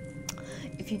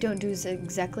 If you don't do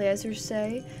exactly as you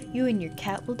say, you and your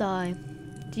cat will die.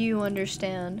 Do you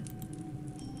understand?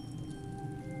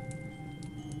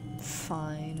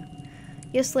 Fine.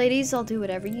 Yes, ladies, I'll do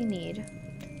whatever you need.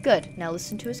 Good. Now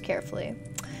listen to us carefully.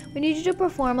 We need you to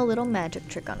perform a little magic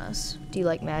trick on us. Do you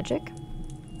like magic?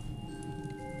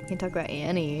 We can talk about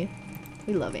Annie.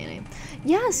 We love Annie.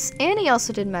 Yes, Annie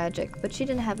also did magic, but she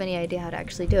didn't have any idea how to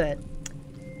actually do it.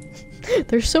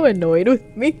 They're so annoyed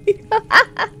with me.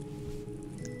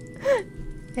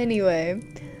 Anyway,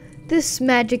 this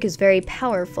magic is very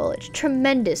powerful. It's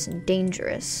tremendous and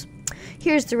dangerous.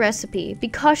 Here's the recipe. Be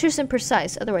cautious and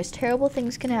precise, otherwise terrible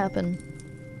things can happen.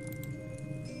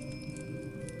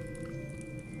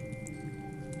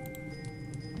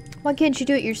 Why can't you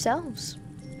do it yourselves?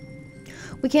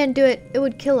 We can't do it. It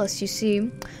would kill us, you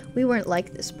see. We weren't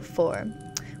like this before.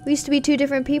 We used to be two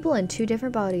different people in two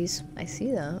different bodies. I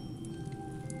see that.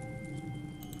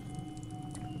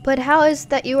 But how is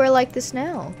that you are like this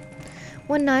now?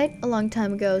 One night, a long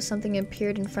time ago, something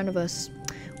appeared in front of us.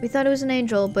 We thought it was an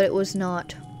angel, but it was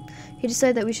not. He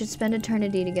decided that we should spend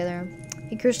eternity together.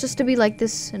 He cursed us to be like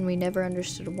this, and we never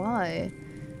understood why.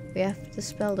 We have the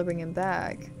spell to bring him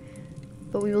back.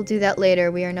 But we will do that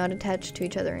later. We are not attached to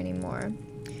each other anymore.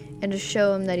 And to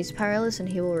show him that he's powerless and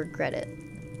he will regret it.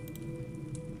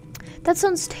 That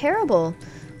sounds terrible.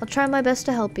 I'll try my best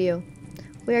to help you.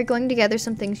 We are going to gather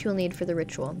some things you'll need for the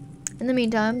ritual. In the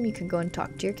meantime, you can go and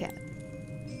talk to your cat.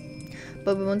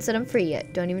 But we won't set him free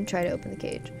yet. Don't even try to open the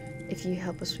cage. If you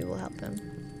help us, we will help him.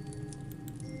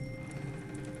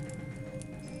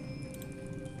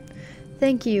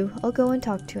 Thank you. I'll go and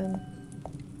talk to him.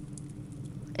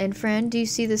 And Fran, do you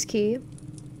see this key?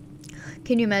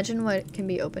 Can you imagine what can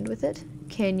be opened with it?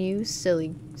 Can you,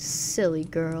 silly, silly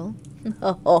girl?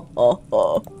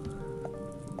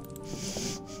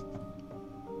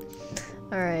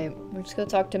 Alright, we're just gonna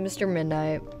talk to Mr.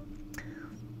 Midnight.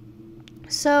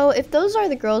 So, if those are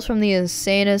the girls from the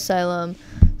insane asylum,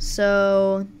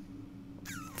 so...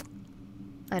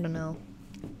 I don't know.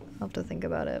 I'll have to think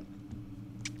about it.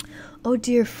 Oh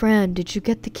dear Fran, did you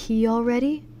get the key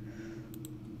already?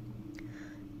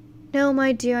 No,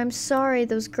 my dear, I'm sorry.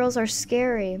 Those girls are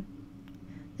scary.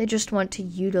 They just want to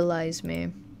utilize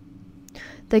me.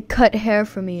 They cut hair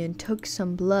from me and took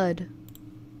some blood.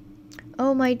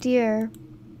 Oh, my dear.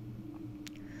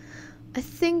 I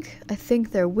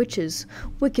think they're witches.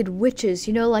 Wicked witches,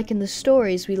 you know, like in the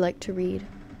stories we like to read.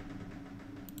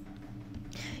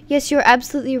 Yes, you're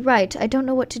absolutely right. I don't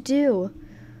know what to do.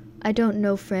 I don't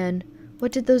know, Fran.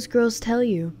 What did those girls tell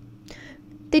you?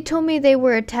 They told me they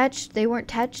weren't attached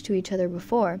to each other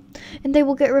before, and they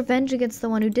will get revenge against the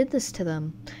one who did this to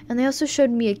them. And they also showed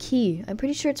me a key. I'm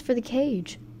pretty sure it's for the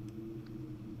cage.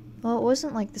 Well, it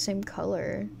wasn't like the same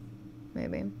color.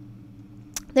 Maybe.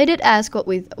 They did ask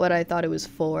what I thought it was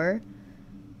for.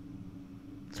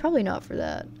 It's probably not for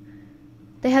that.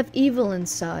 They have evil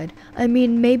inside. I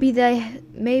mean, maybe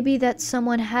that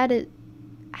someone had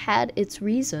its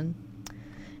reason.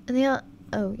 And they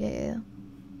oh yeah.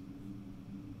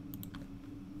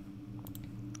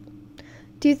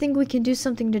 Do you think we can do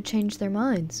something to change their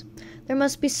minds? There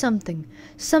must be something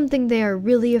they are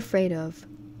really afraid of.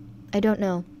 I don't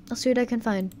know. I'll see what I can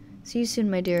find. See you soon,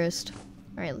 my dearest.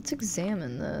 Alright, let's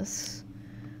examine this.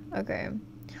 Okay.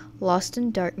 Lost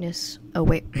in darkness. Oh,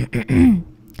 wait.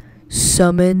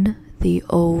 Summon the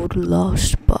old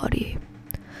lost body.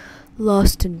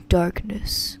 Lost in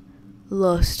darkness.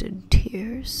 Lost in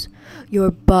tears.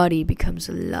 Your body becomes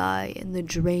a lie in the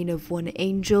drain of one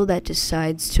angel that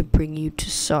decides to bring you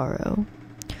to sorrow.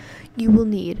 You will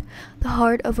need the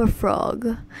heart of a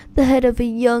frog, the head of a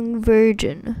young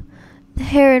virgin, the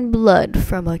hair and blood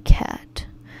from a cat,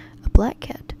 a black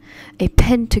cat, a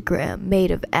pentagram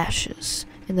made of ashes,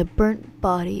 and the burnt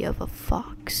body of a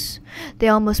fox. They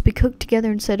all must be cooked together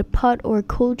inside a pot or a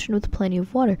cauldron with plenty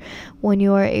of water. When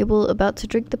you are about to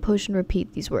drink the potion,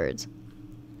 repeat these words.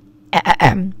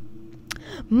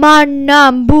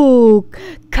 Manambuk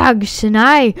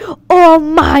Kagsanai O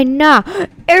Mana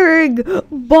Erg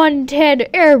Bonted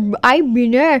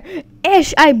Ibiner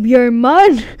Esh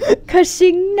Ibjerman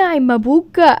Kasingnai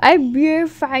Mabuka Ibjer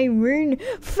Firen.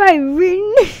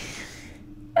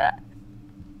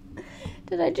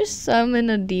 Did I just summon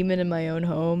a demon in my own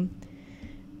home?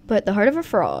 But the heart of a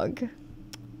frog.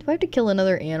 Do I have to kill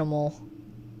another animal?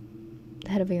 The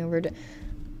head of a bird.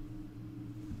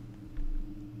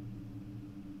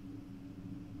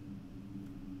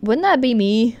 Wouldn't that be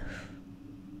me?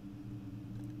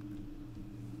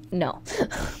 No.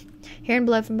 Hair and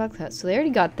blood from Buckshot. So they already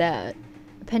got that.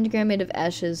 A pentagram made of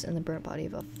ashes and the burnt body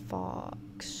of a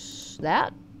fox.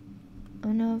 That?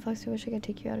 Oh no, Fox, I wish I could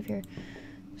take you out of here.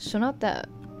 So not that.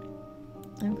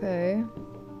 Okay.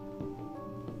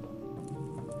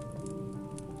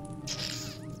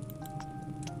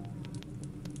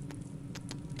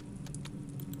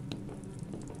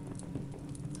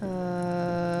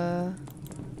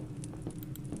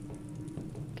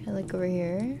 Can I look over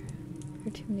here? There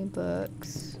are too many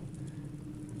books.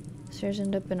 Stairs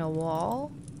end up in a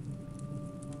wall.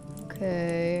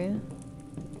 Okay.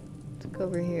 Let's go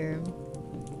over here.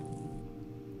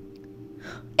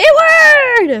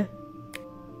 Edward!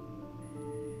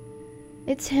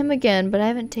 It's him again, but I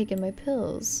haven't taken my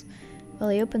pills. Well,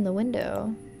 he opened the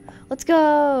window. Let's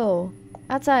go!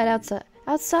 Outside, outside.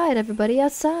 Outside, everybody,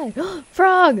 outside.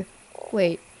 Frog!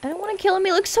 Wait, I don't want to kill him.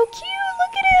 He looks so cute.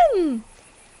 Look at him!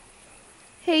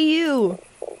 Hey, you.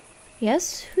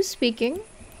 Yes? Who's speaking?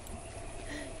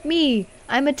 Me.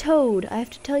 I'm a toad. I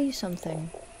have to tell you something.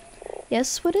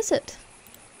 Yes, what is it?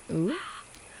 Ooh.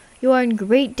 You are in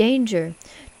great danger.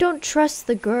 Don't trust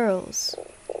the girls.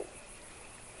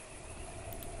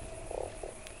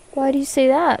 Why do you say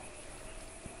that?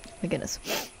 My goodness.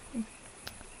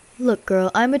 Look, girl,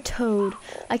 I'm a toad.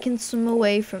 I can't swim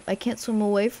away from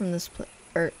this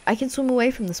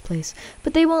place.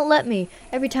 But they won't let me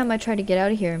every time I try to get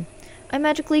out of here. I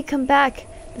magically come back.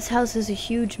 This house is a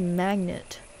huge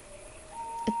magnet.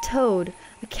 A toad,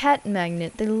 a cat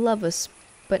magnet. They love us,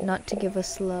 but not to give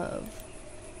us love.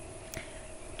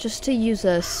 Just to use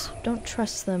us. Don't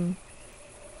trust them.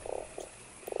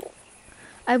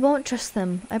 I won't trust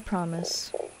them, I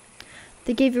promise.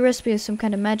 They gave you a recipe of some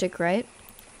kind of magic, right?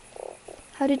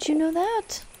 How did you know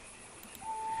that?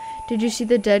 Did you see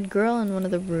the dead girl in one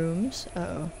of the rooms?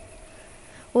 Uh-oh.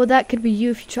 Well, that could be you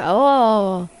if you try.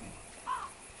 Oh!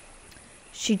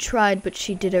 She tried, but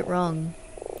she did it wrong.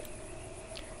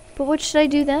 But what should I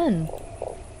do then?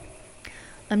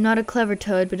 I'm not a clever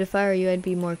toad, but if I were you, I'd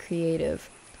be more creative.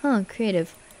 Huh,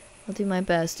 creative. I'll do my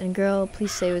best. And girl,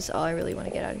 please save us all. I really want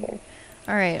to get out of here.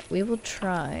 Alright, we will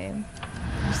try.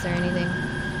 Is there anything?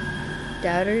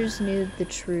 Doubters knew the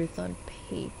truth on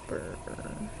paper.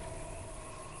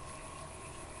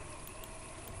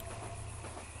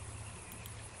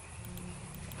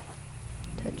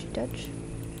 Touchy touch.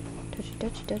 Touchy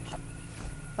touchy touch.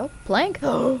 Oh, plank.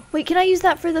 Wait, can I use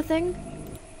that for the thing?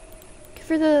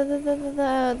 For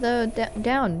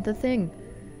down, the thing.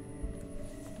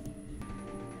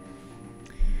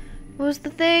 What was the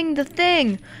thing? The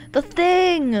thing! The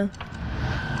thing! The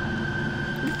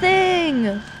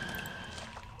thing!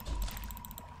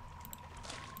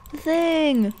 The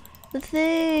thing! The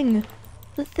thing!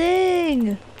 The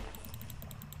thing!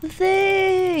 The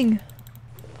thing!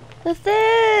 The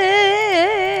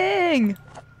thing!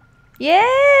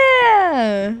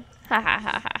 Yeah! Ha ha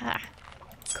ha ha ha.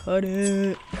 Cut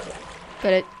it.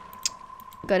 Got it.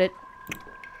 Got it.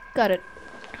 Got it.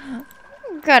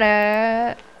 Got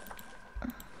it.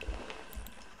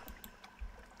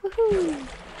 Woohoo!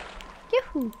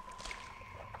 Yahoo!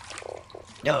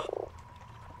 No.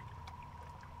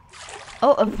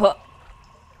 Oh,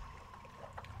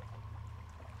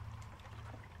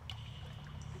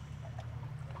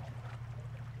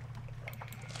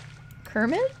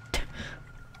 Kermit?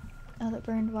 Oh, that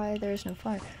burned. Why there is no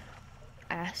fire?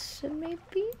 Acid,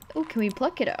 maybe? Oh, can we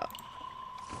pluck it out?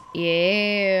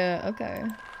 Yeah. Okay.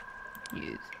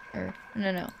 Use or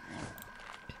no.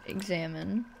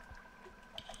 Examine.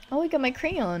 Oh, I got my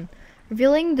crayon.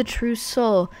 Revealing the true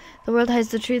soul. The world hides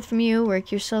the truth from you.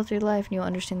 Work yourself through life and you'll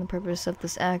understand the purpose of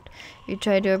this act. If you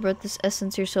try to avert this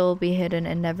essence, your soul will be hidden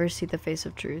and never see the face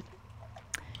of truth.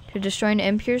 To destroy an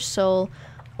impure soul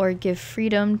or give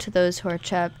freedom to those who are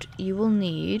trapped, you will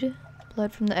need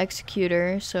blood from the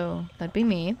executor, so that'd be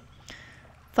me.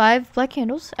 5 black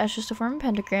candles, ashes to form a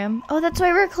pentagram. Oh, that's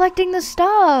why we're collecting the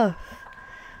stuff.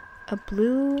 A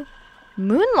blue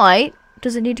moonlight.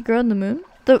 Does it need to grow in the moon?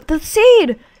 The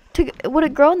seed! Would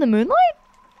it grow in the moonlight?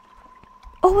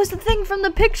 Oh, it was the thing from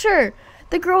the picture!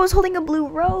 The girl was holding a blue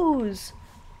rose!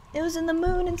 It was in the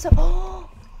moon and so.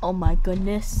 Oh my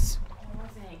goodness.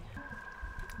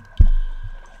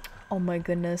 Oh my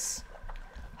goodness.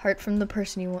 Heart from the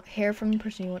person you want. Hair from the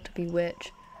person you want to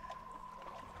bewitch.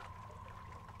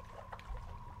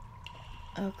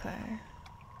 Okay.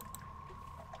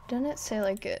 Didn't it say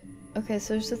like it? Okay,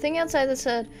 so there's the thing outside that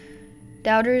said,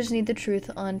 doubters need the truth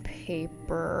on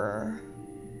paper.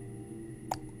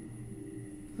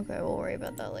 Okay, we'll worry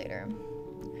about that later.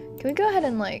 Can we go ahead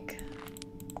and like...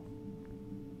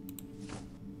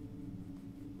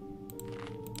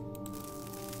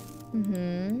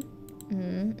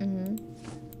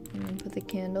 Put the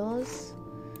candles.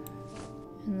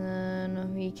 And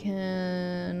then we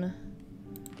can...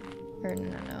 Or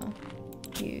no.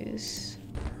 Use...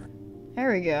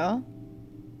 There we go.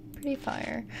 Pretty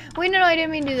fire. Wait, no, I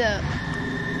didn't mean to do that.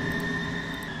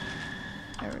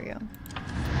 There we go.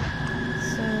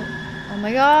 So... Oh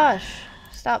my gosh!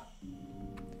 Stop.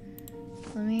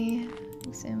 Let me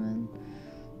examine.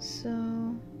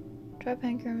 So... Drop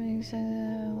anchor,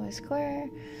 Y square.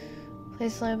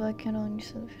 Place light black candle and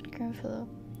use the food.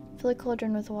 Fill the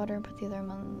cauldron with water and put the other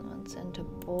ones in to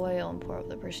boil and pour over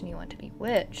the person you want to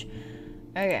bewitch.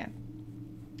 Okay.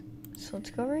 So let's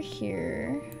go over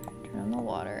here. Turn on the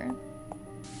water.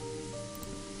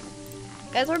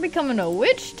 Guys, we're becoming a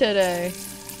witch today.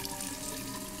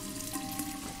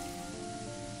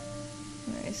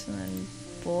 Alright, so then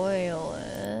boil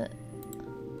it.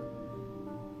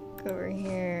 Go over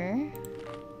here.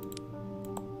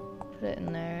 Put it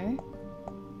in there.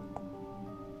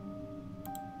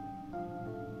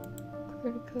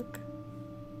 Clear to cook.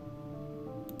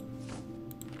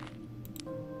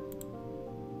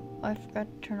 Oh, I forgot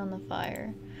to turn on the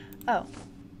fire. Oh.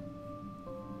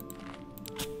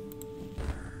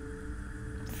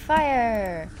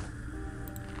 Fire!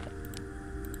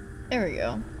 There we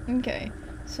go. Okay.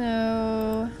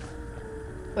 So...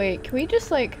 Wait, can we just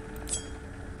like...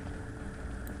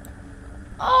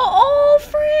 Oh,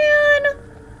 Fran!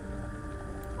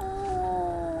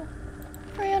 Oh,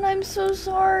 Fran, I'm so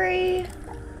sorry.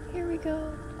 Here we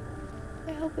go.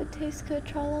 I hope it tastes good,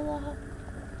 tra-la-la.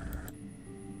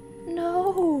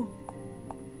 No!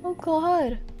 Oh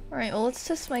god. Alright, well let's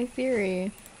test my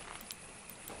theory.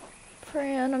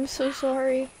 Fran, I'm so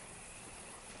sorry.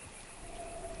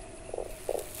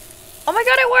 Oh my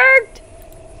god, it worked!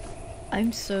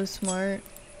 I'm so smart.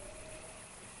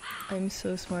 I'm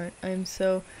so smart. I am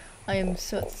so,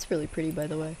 it's really pretty by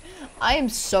the way. I am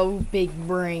so big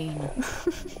brain.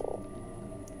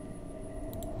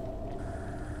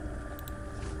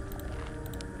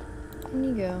 In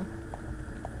you go.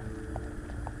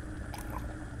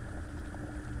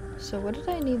 So what did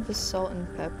I need the salt and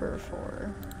pepper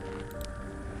for?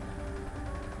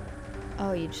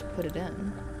 Oh, you just put it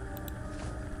in.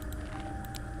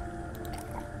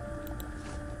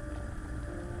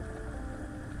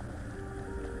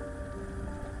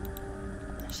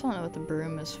 I don't know what the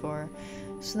broom is for.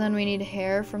 So then we need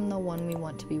hair from the one we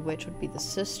want to bewitch, would be the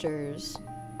sisters.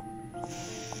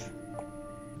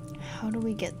 How do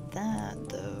we get that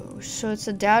though? So it's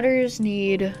the doubters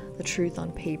need the truth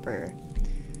on paper.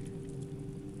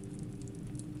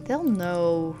 They'll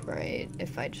know, right?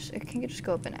 If I can just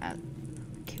go up and add.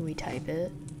 Can we type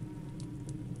it?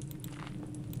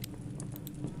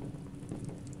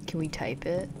 Can we type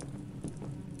it?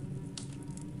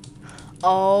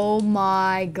 Oh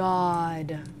my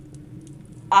god.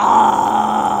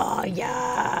 Ah,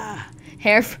 yeah.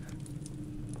 Hair.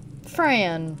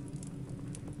 Fran.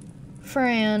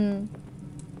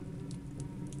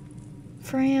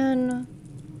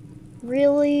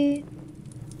 Really?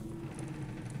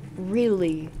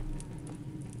 Really?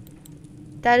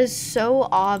 That is so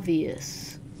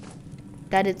obvious.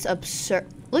 That it's absurd.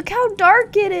 Look how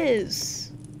dark it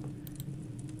is.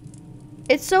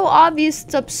 It's so obvious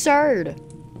it's absurd.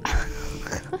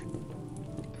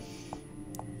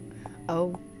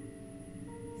 Oh.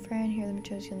 Fran, here are the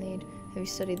materials you'll need. Have you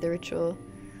studied the ritual?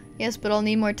 Yes, but I'll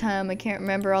need more time. I can't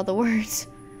remember all the words.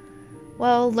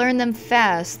 Well, learn them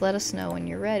fast. Let us know when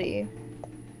you're ready.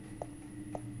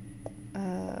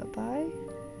 Bye?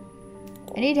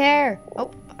 I need hair.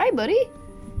 Oh, hi, buddy.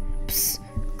 Psst,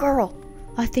 girl.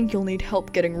 I think you'll need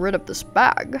help getting rid of this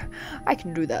bag. I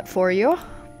can do that for you.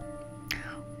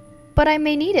 But I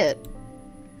may need it.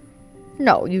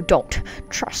 No, you don't.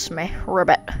 Trust me,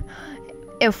 Ribbit.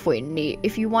 If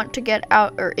we want to get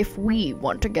out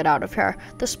of here,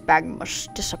 this bag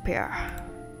must disappear.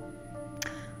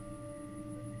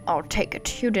 I'll take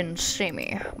it. You didn't see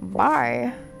me.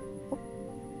 Bye. Oh,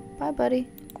 bye, buddy.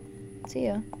 See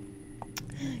ya.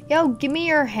 Yo, give me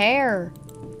your hair.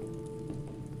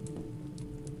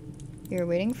 You're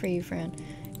waiting for you, Fran.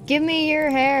 Give me your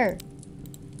hair.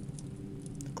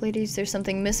 Look, ladies, there's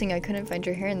something missing. I couldn't find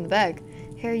your hair in the bag.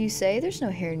 Hair, you say? There's no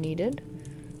hair needed.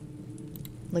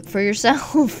 Look for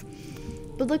yourself.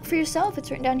 But look for yourself.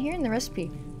 It's written down here in the recipe.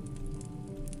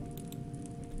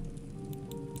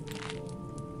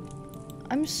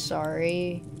 I'm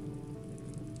sorry.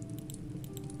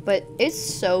 But it's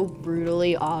so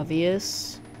brutally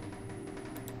obvious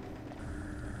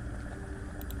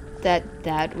that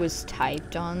that was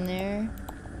typed on there.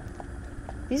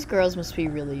 These girls must be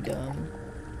really dumb.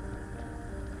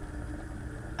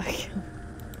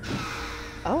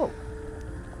 Oh.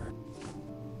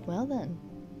 Well then.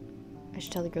 I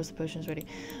should tell the girls the potion is ready.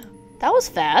 That was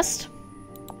fast.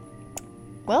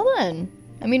 Well then.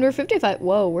 I mean, we're 55.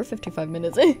 Whoa, we're 55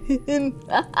 minutes in.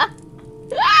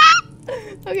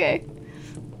 Okay.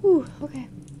 Ooh, okay.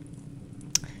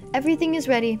 Everything is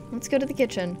ready. Let's go to the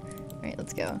kitchen. Alright,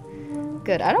 let's go.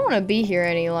 Good. I don't want to be here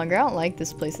any longer. I don't like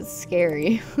this place. It's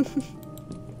scary.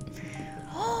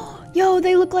 Yo,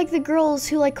 they look like the girls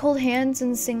who like hold hands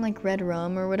and sing like Red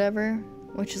Rum or whatever,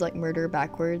 which is like murder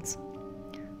backwards.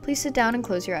 Please sit down and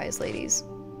close your eyes, ladies.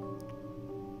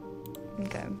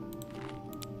 Okay.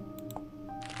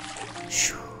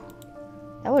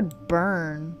 That would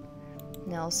burn.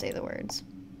 Now I'll say the words.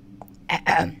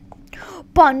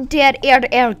 Ponter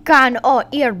kan o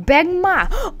begma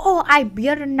o I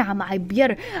bier nam I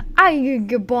bier I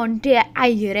gebonte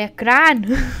I rekran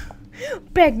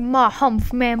begma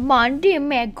humf me mandi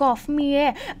me gof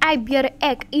me I bier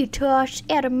ek itos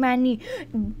mani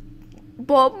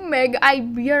bob meg I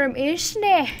bier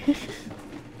isne.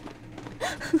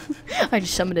 I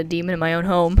just summoned a demon in my own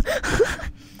home.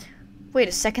 Wait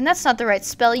a second, that's not the right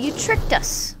spell. You tricked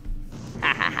us.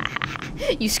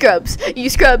 You scrubs,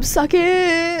 suck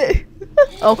it.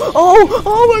 Oh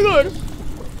my god.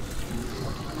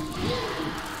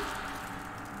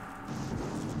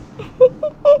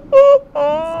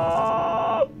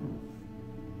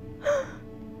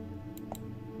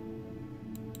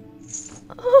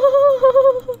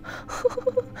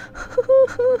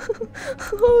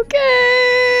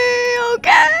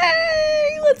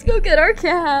 Okay, let's go get our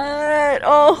cat.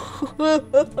 Oh.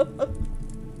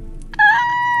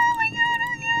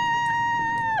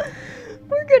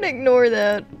 We're gonna ignore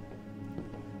that.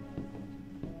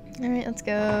 Alright, let's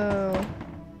go.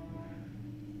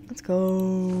 Let's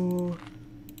go.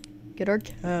 Get our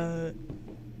cat.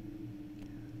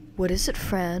 What is it,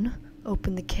 Fran?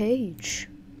 Open the cage.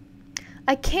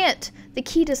 I can't. The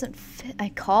key doesn't fit. I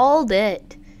called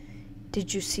it.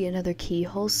 Did you see another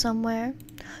keyhole somewhere?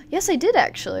 Yes, I did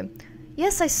actually.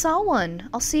 Yes, I saw one.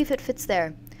 I'll see if it fits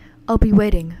there. I'll be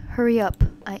waiting. Hurry up.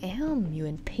 I am, you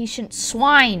impatient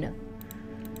swine.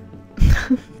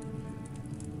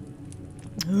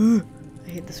 I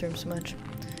hate this room so much.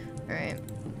 Alright.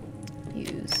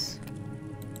 Use.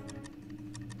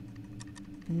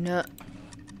 No.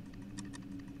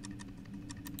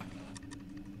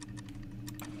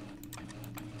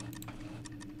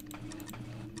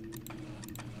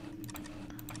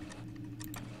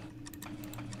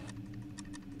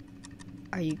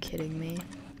 Are you kidding me?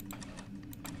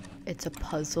 It's a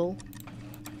puzzle?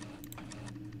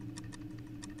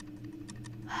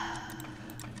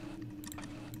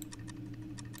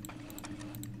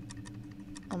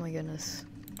 Oh my goodness.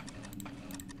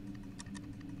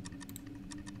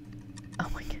 Oh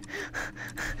my god.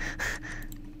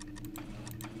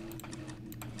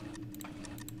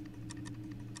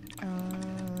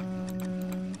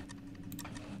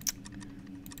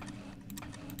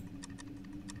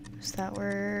 Does that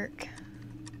work?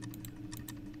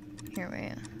 Here,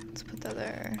 wait. Let's put that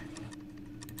there.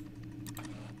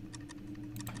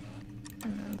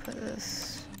 And then put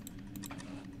this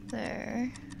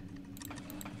there.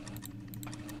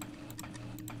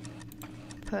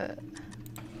 Put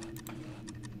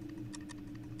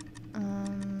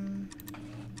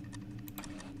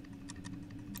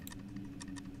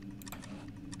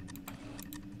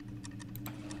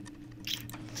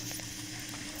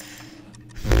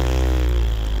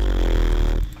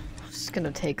it's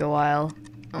gonna take a while.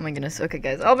 Oh my goodness. Okay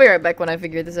guys, I'll be right back when I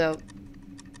figure this out.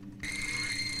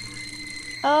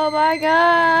 Oh my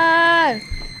god!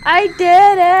 I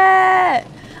did it!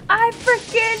 I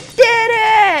freaking did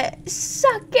it!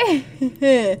 Suck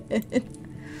it!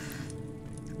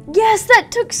 Yes, that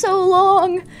took so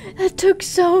long! That took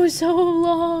so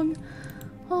long!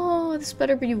 Oh, this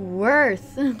better be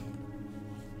worth.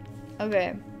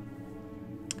 Okay.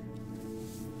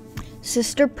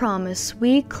 Sister promise,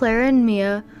 we, Clara and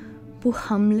Mia,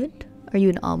 Buhamlet. Are you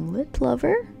an omelet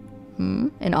lover?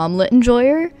 An omelet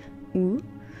enjoyer? Ooh.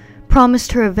 Promise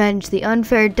to revenge the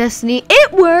unfair destiny.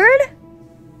 It word!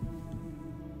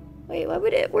 Wait, why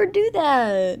would Edward do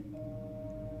that?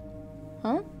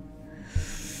 Huh?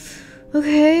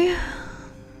 Okay.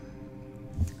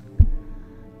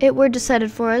 Edward decided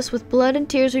for us. With blood and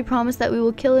tears, we promise that we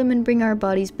will kill him and bring our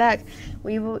bodies back.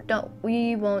 We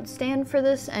won't stand for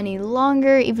this any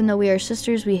longer. Even though we are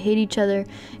sisters, we hate each other,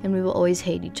 and we will always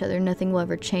hate each other. Nothing will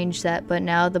ever change that. But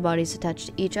now the bodies attached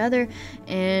to each other,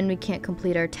 and we can't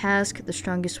complete our task. The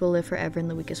strongest will live forever, and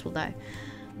the weakest will die.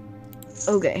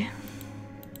 Okay.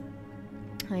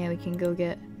 Oh yeah, we can go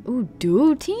get. Ooh,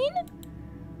 duotine?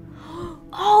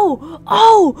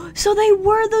 Oh! So they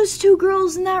were those two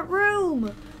girls in that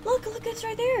room! Look, it's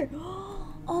right there!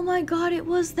 Oh my god, it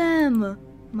was them!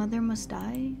 Mother must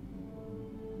die?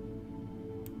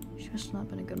 She must have not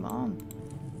been a good mom.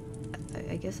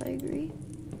 I guess I agree.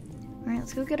 Alright,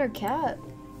 let's go get our cat.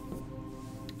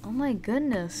 Oh my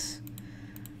goodness.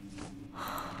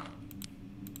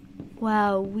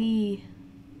 Wow,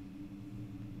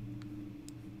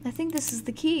 I think this is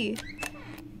the key.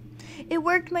 It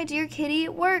worked, my dear kitty.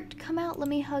 It worked. Come out. Let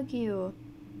me hug you.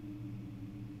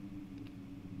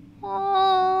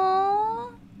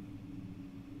 Aww.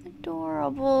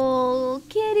 Adorable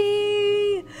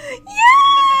kitty. Yay!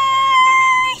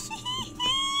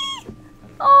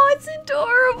 Oh, it's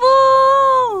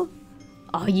adorable.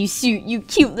 Oh, you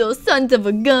cute little sons of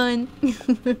a gun.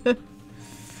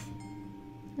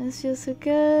 This feels so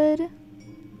good.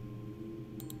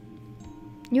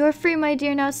 You are free, my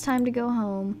dear. Now it's time to go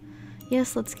home.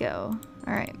 Yes, let's go.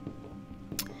 Alright.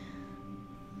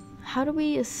 How do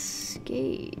we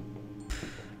escape?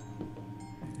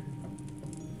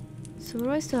 So what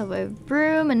do I still have? I have a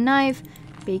broom, a knife,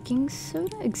 baking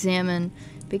soda. Examine.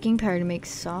 Baking powder to make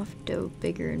soft dough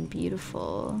bigger and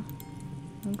beautiful.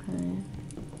 Okay.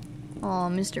 Aw,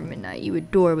 Mr. Midnight, you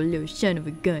adorable little son of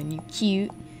a gun. You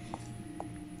cute.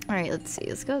 Alright, let's see.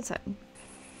 Let's go outside.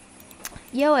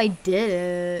 Yo, I did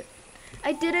it.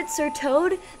 I did it, Sir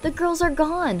Toad. The girls are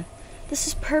gone. This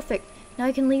is perfect. Now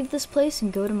I can leave this place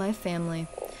and go to my family.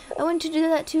 I want to do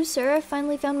that too, sir. I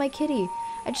finally found my kitty.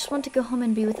 I just want to go home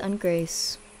and be with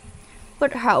Ungrace.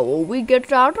 But how will we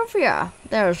get out of here?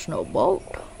 There's no boat.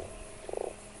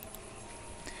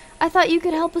 I thought you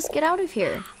could help us get out of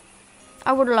here.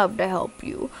 I would love to help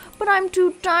you, but I'm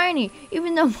too tiny,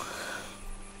 even though...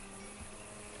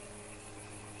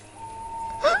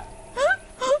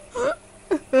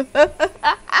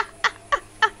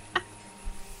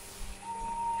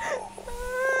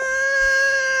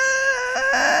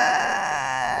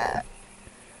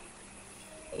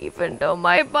 Even though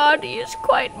my body is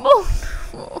quite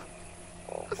moldable.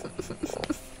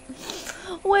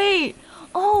 Wait.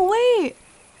 Oh, wait.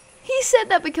 He said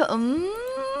that because...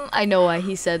 I know why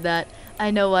he said that.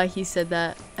 I know why he said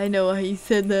that. I know why he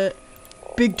said that.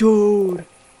 Big Toad.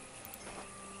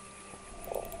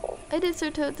 I did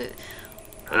Sir Toad too.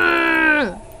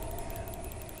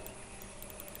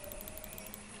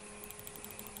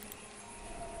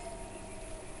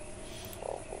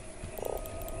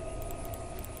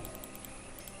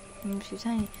 She's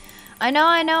tiny. I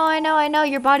know.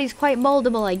 Your body's quite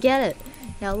moldable. I get it.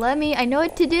 Now let me. I know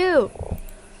what to do.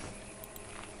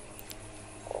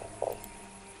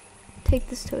 Take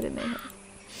this toad in my hand.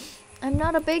 I'm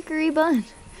not a bakery bun.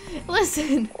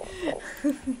 Listen.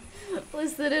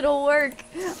 Listen, it'll work.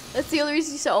 That's the only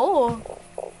reason you said, oh.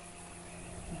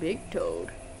 Big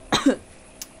Toad.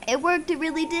 It worked, it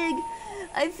really did.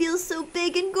 I feel so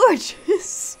big and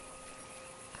gorgeous.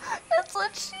 That's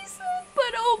what she said,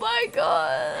 but oh my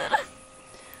god.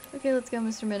 Okay, let's go,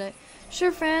 Mr. Midnight.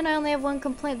 Sure, Fran, I only have one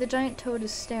complaint. The giant toad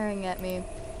is staring at me.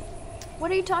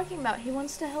 What are you talking about? He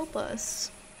wants to help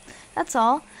us. That's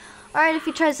all. Alright, if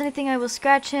he tries anything, I will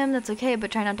scratch him. That's okay,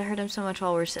 but try not to hurt him so much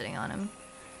while we're sitting on him.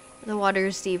 The water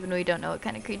is deep and we don't know what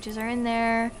kind of creatures are in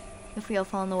there. If we all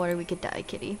fall in the water, we could die,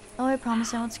 kitty. Oh, I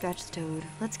promise I won't scratch the toad.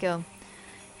 Let's go.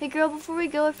 Hey girl, before we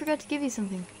go, I forgot to give you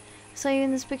something. I saw you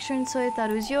in this picture and so I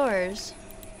thought it was yours.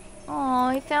 Oh,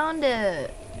 I found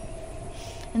it.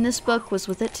 And this book was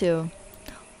with it too.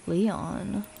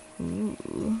 Leon.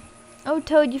 Ooh. Oh,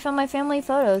 Toad, you found my family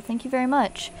photo. Thank you very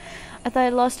much. I thought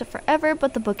I'd lost it forever,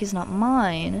 but the book is not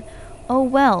mine. Oh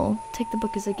well, take the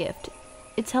book as a gift.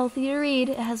 It's healthy to read.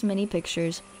 It has many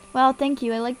pictures. Wow, thank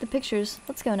you. I like the pictures.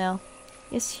 Let's go now.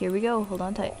 Yes, here we go. Hold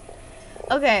on tight.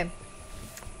 Okay.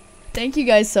 Thank you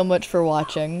guys so much for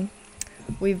watching.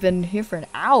 We've been here for an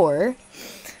hour.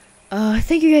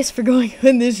 Thank you guys for going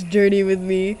on this journey with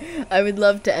me. I would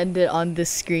love to end it on this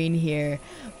screen here.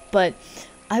 But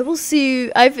I will see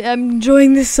you. I'm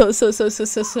enjoying this so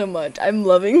much. I'm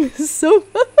loving this so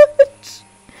much.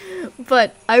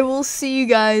 But I will see you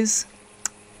guys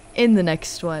in the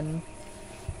next one.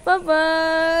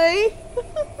 Bye-bye.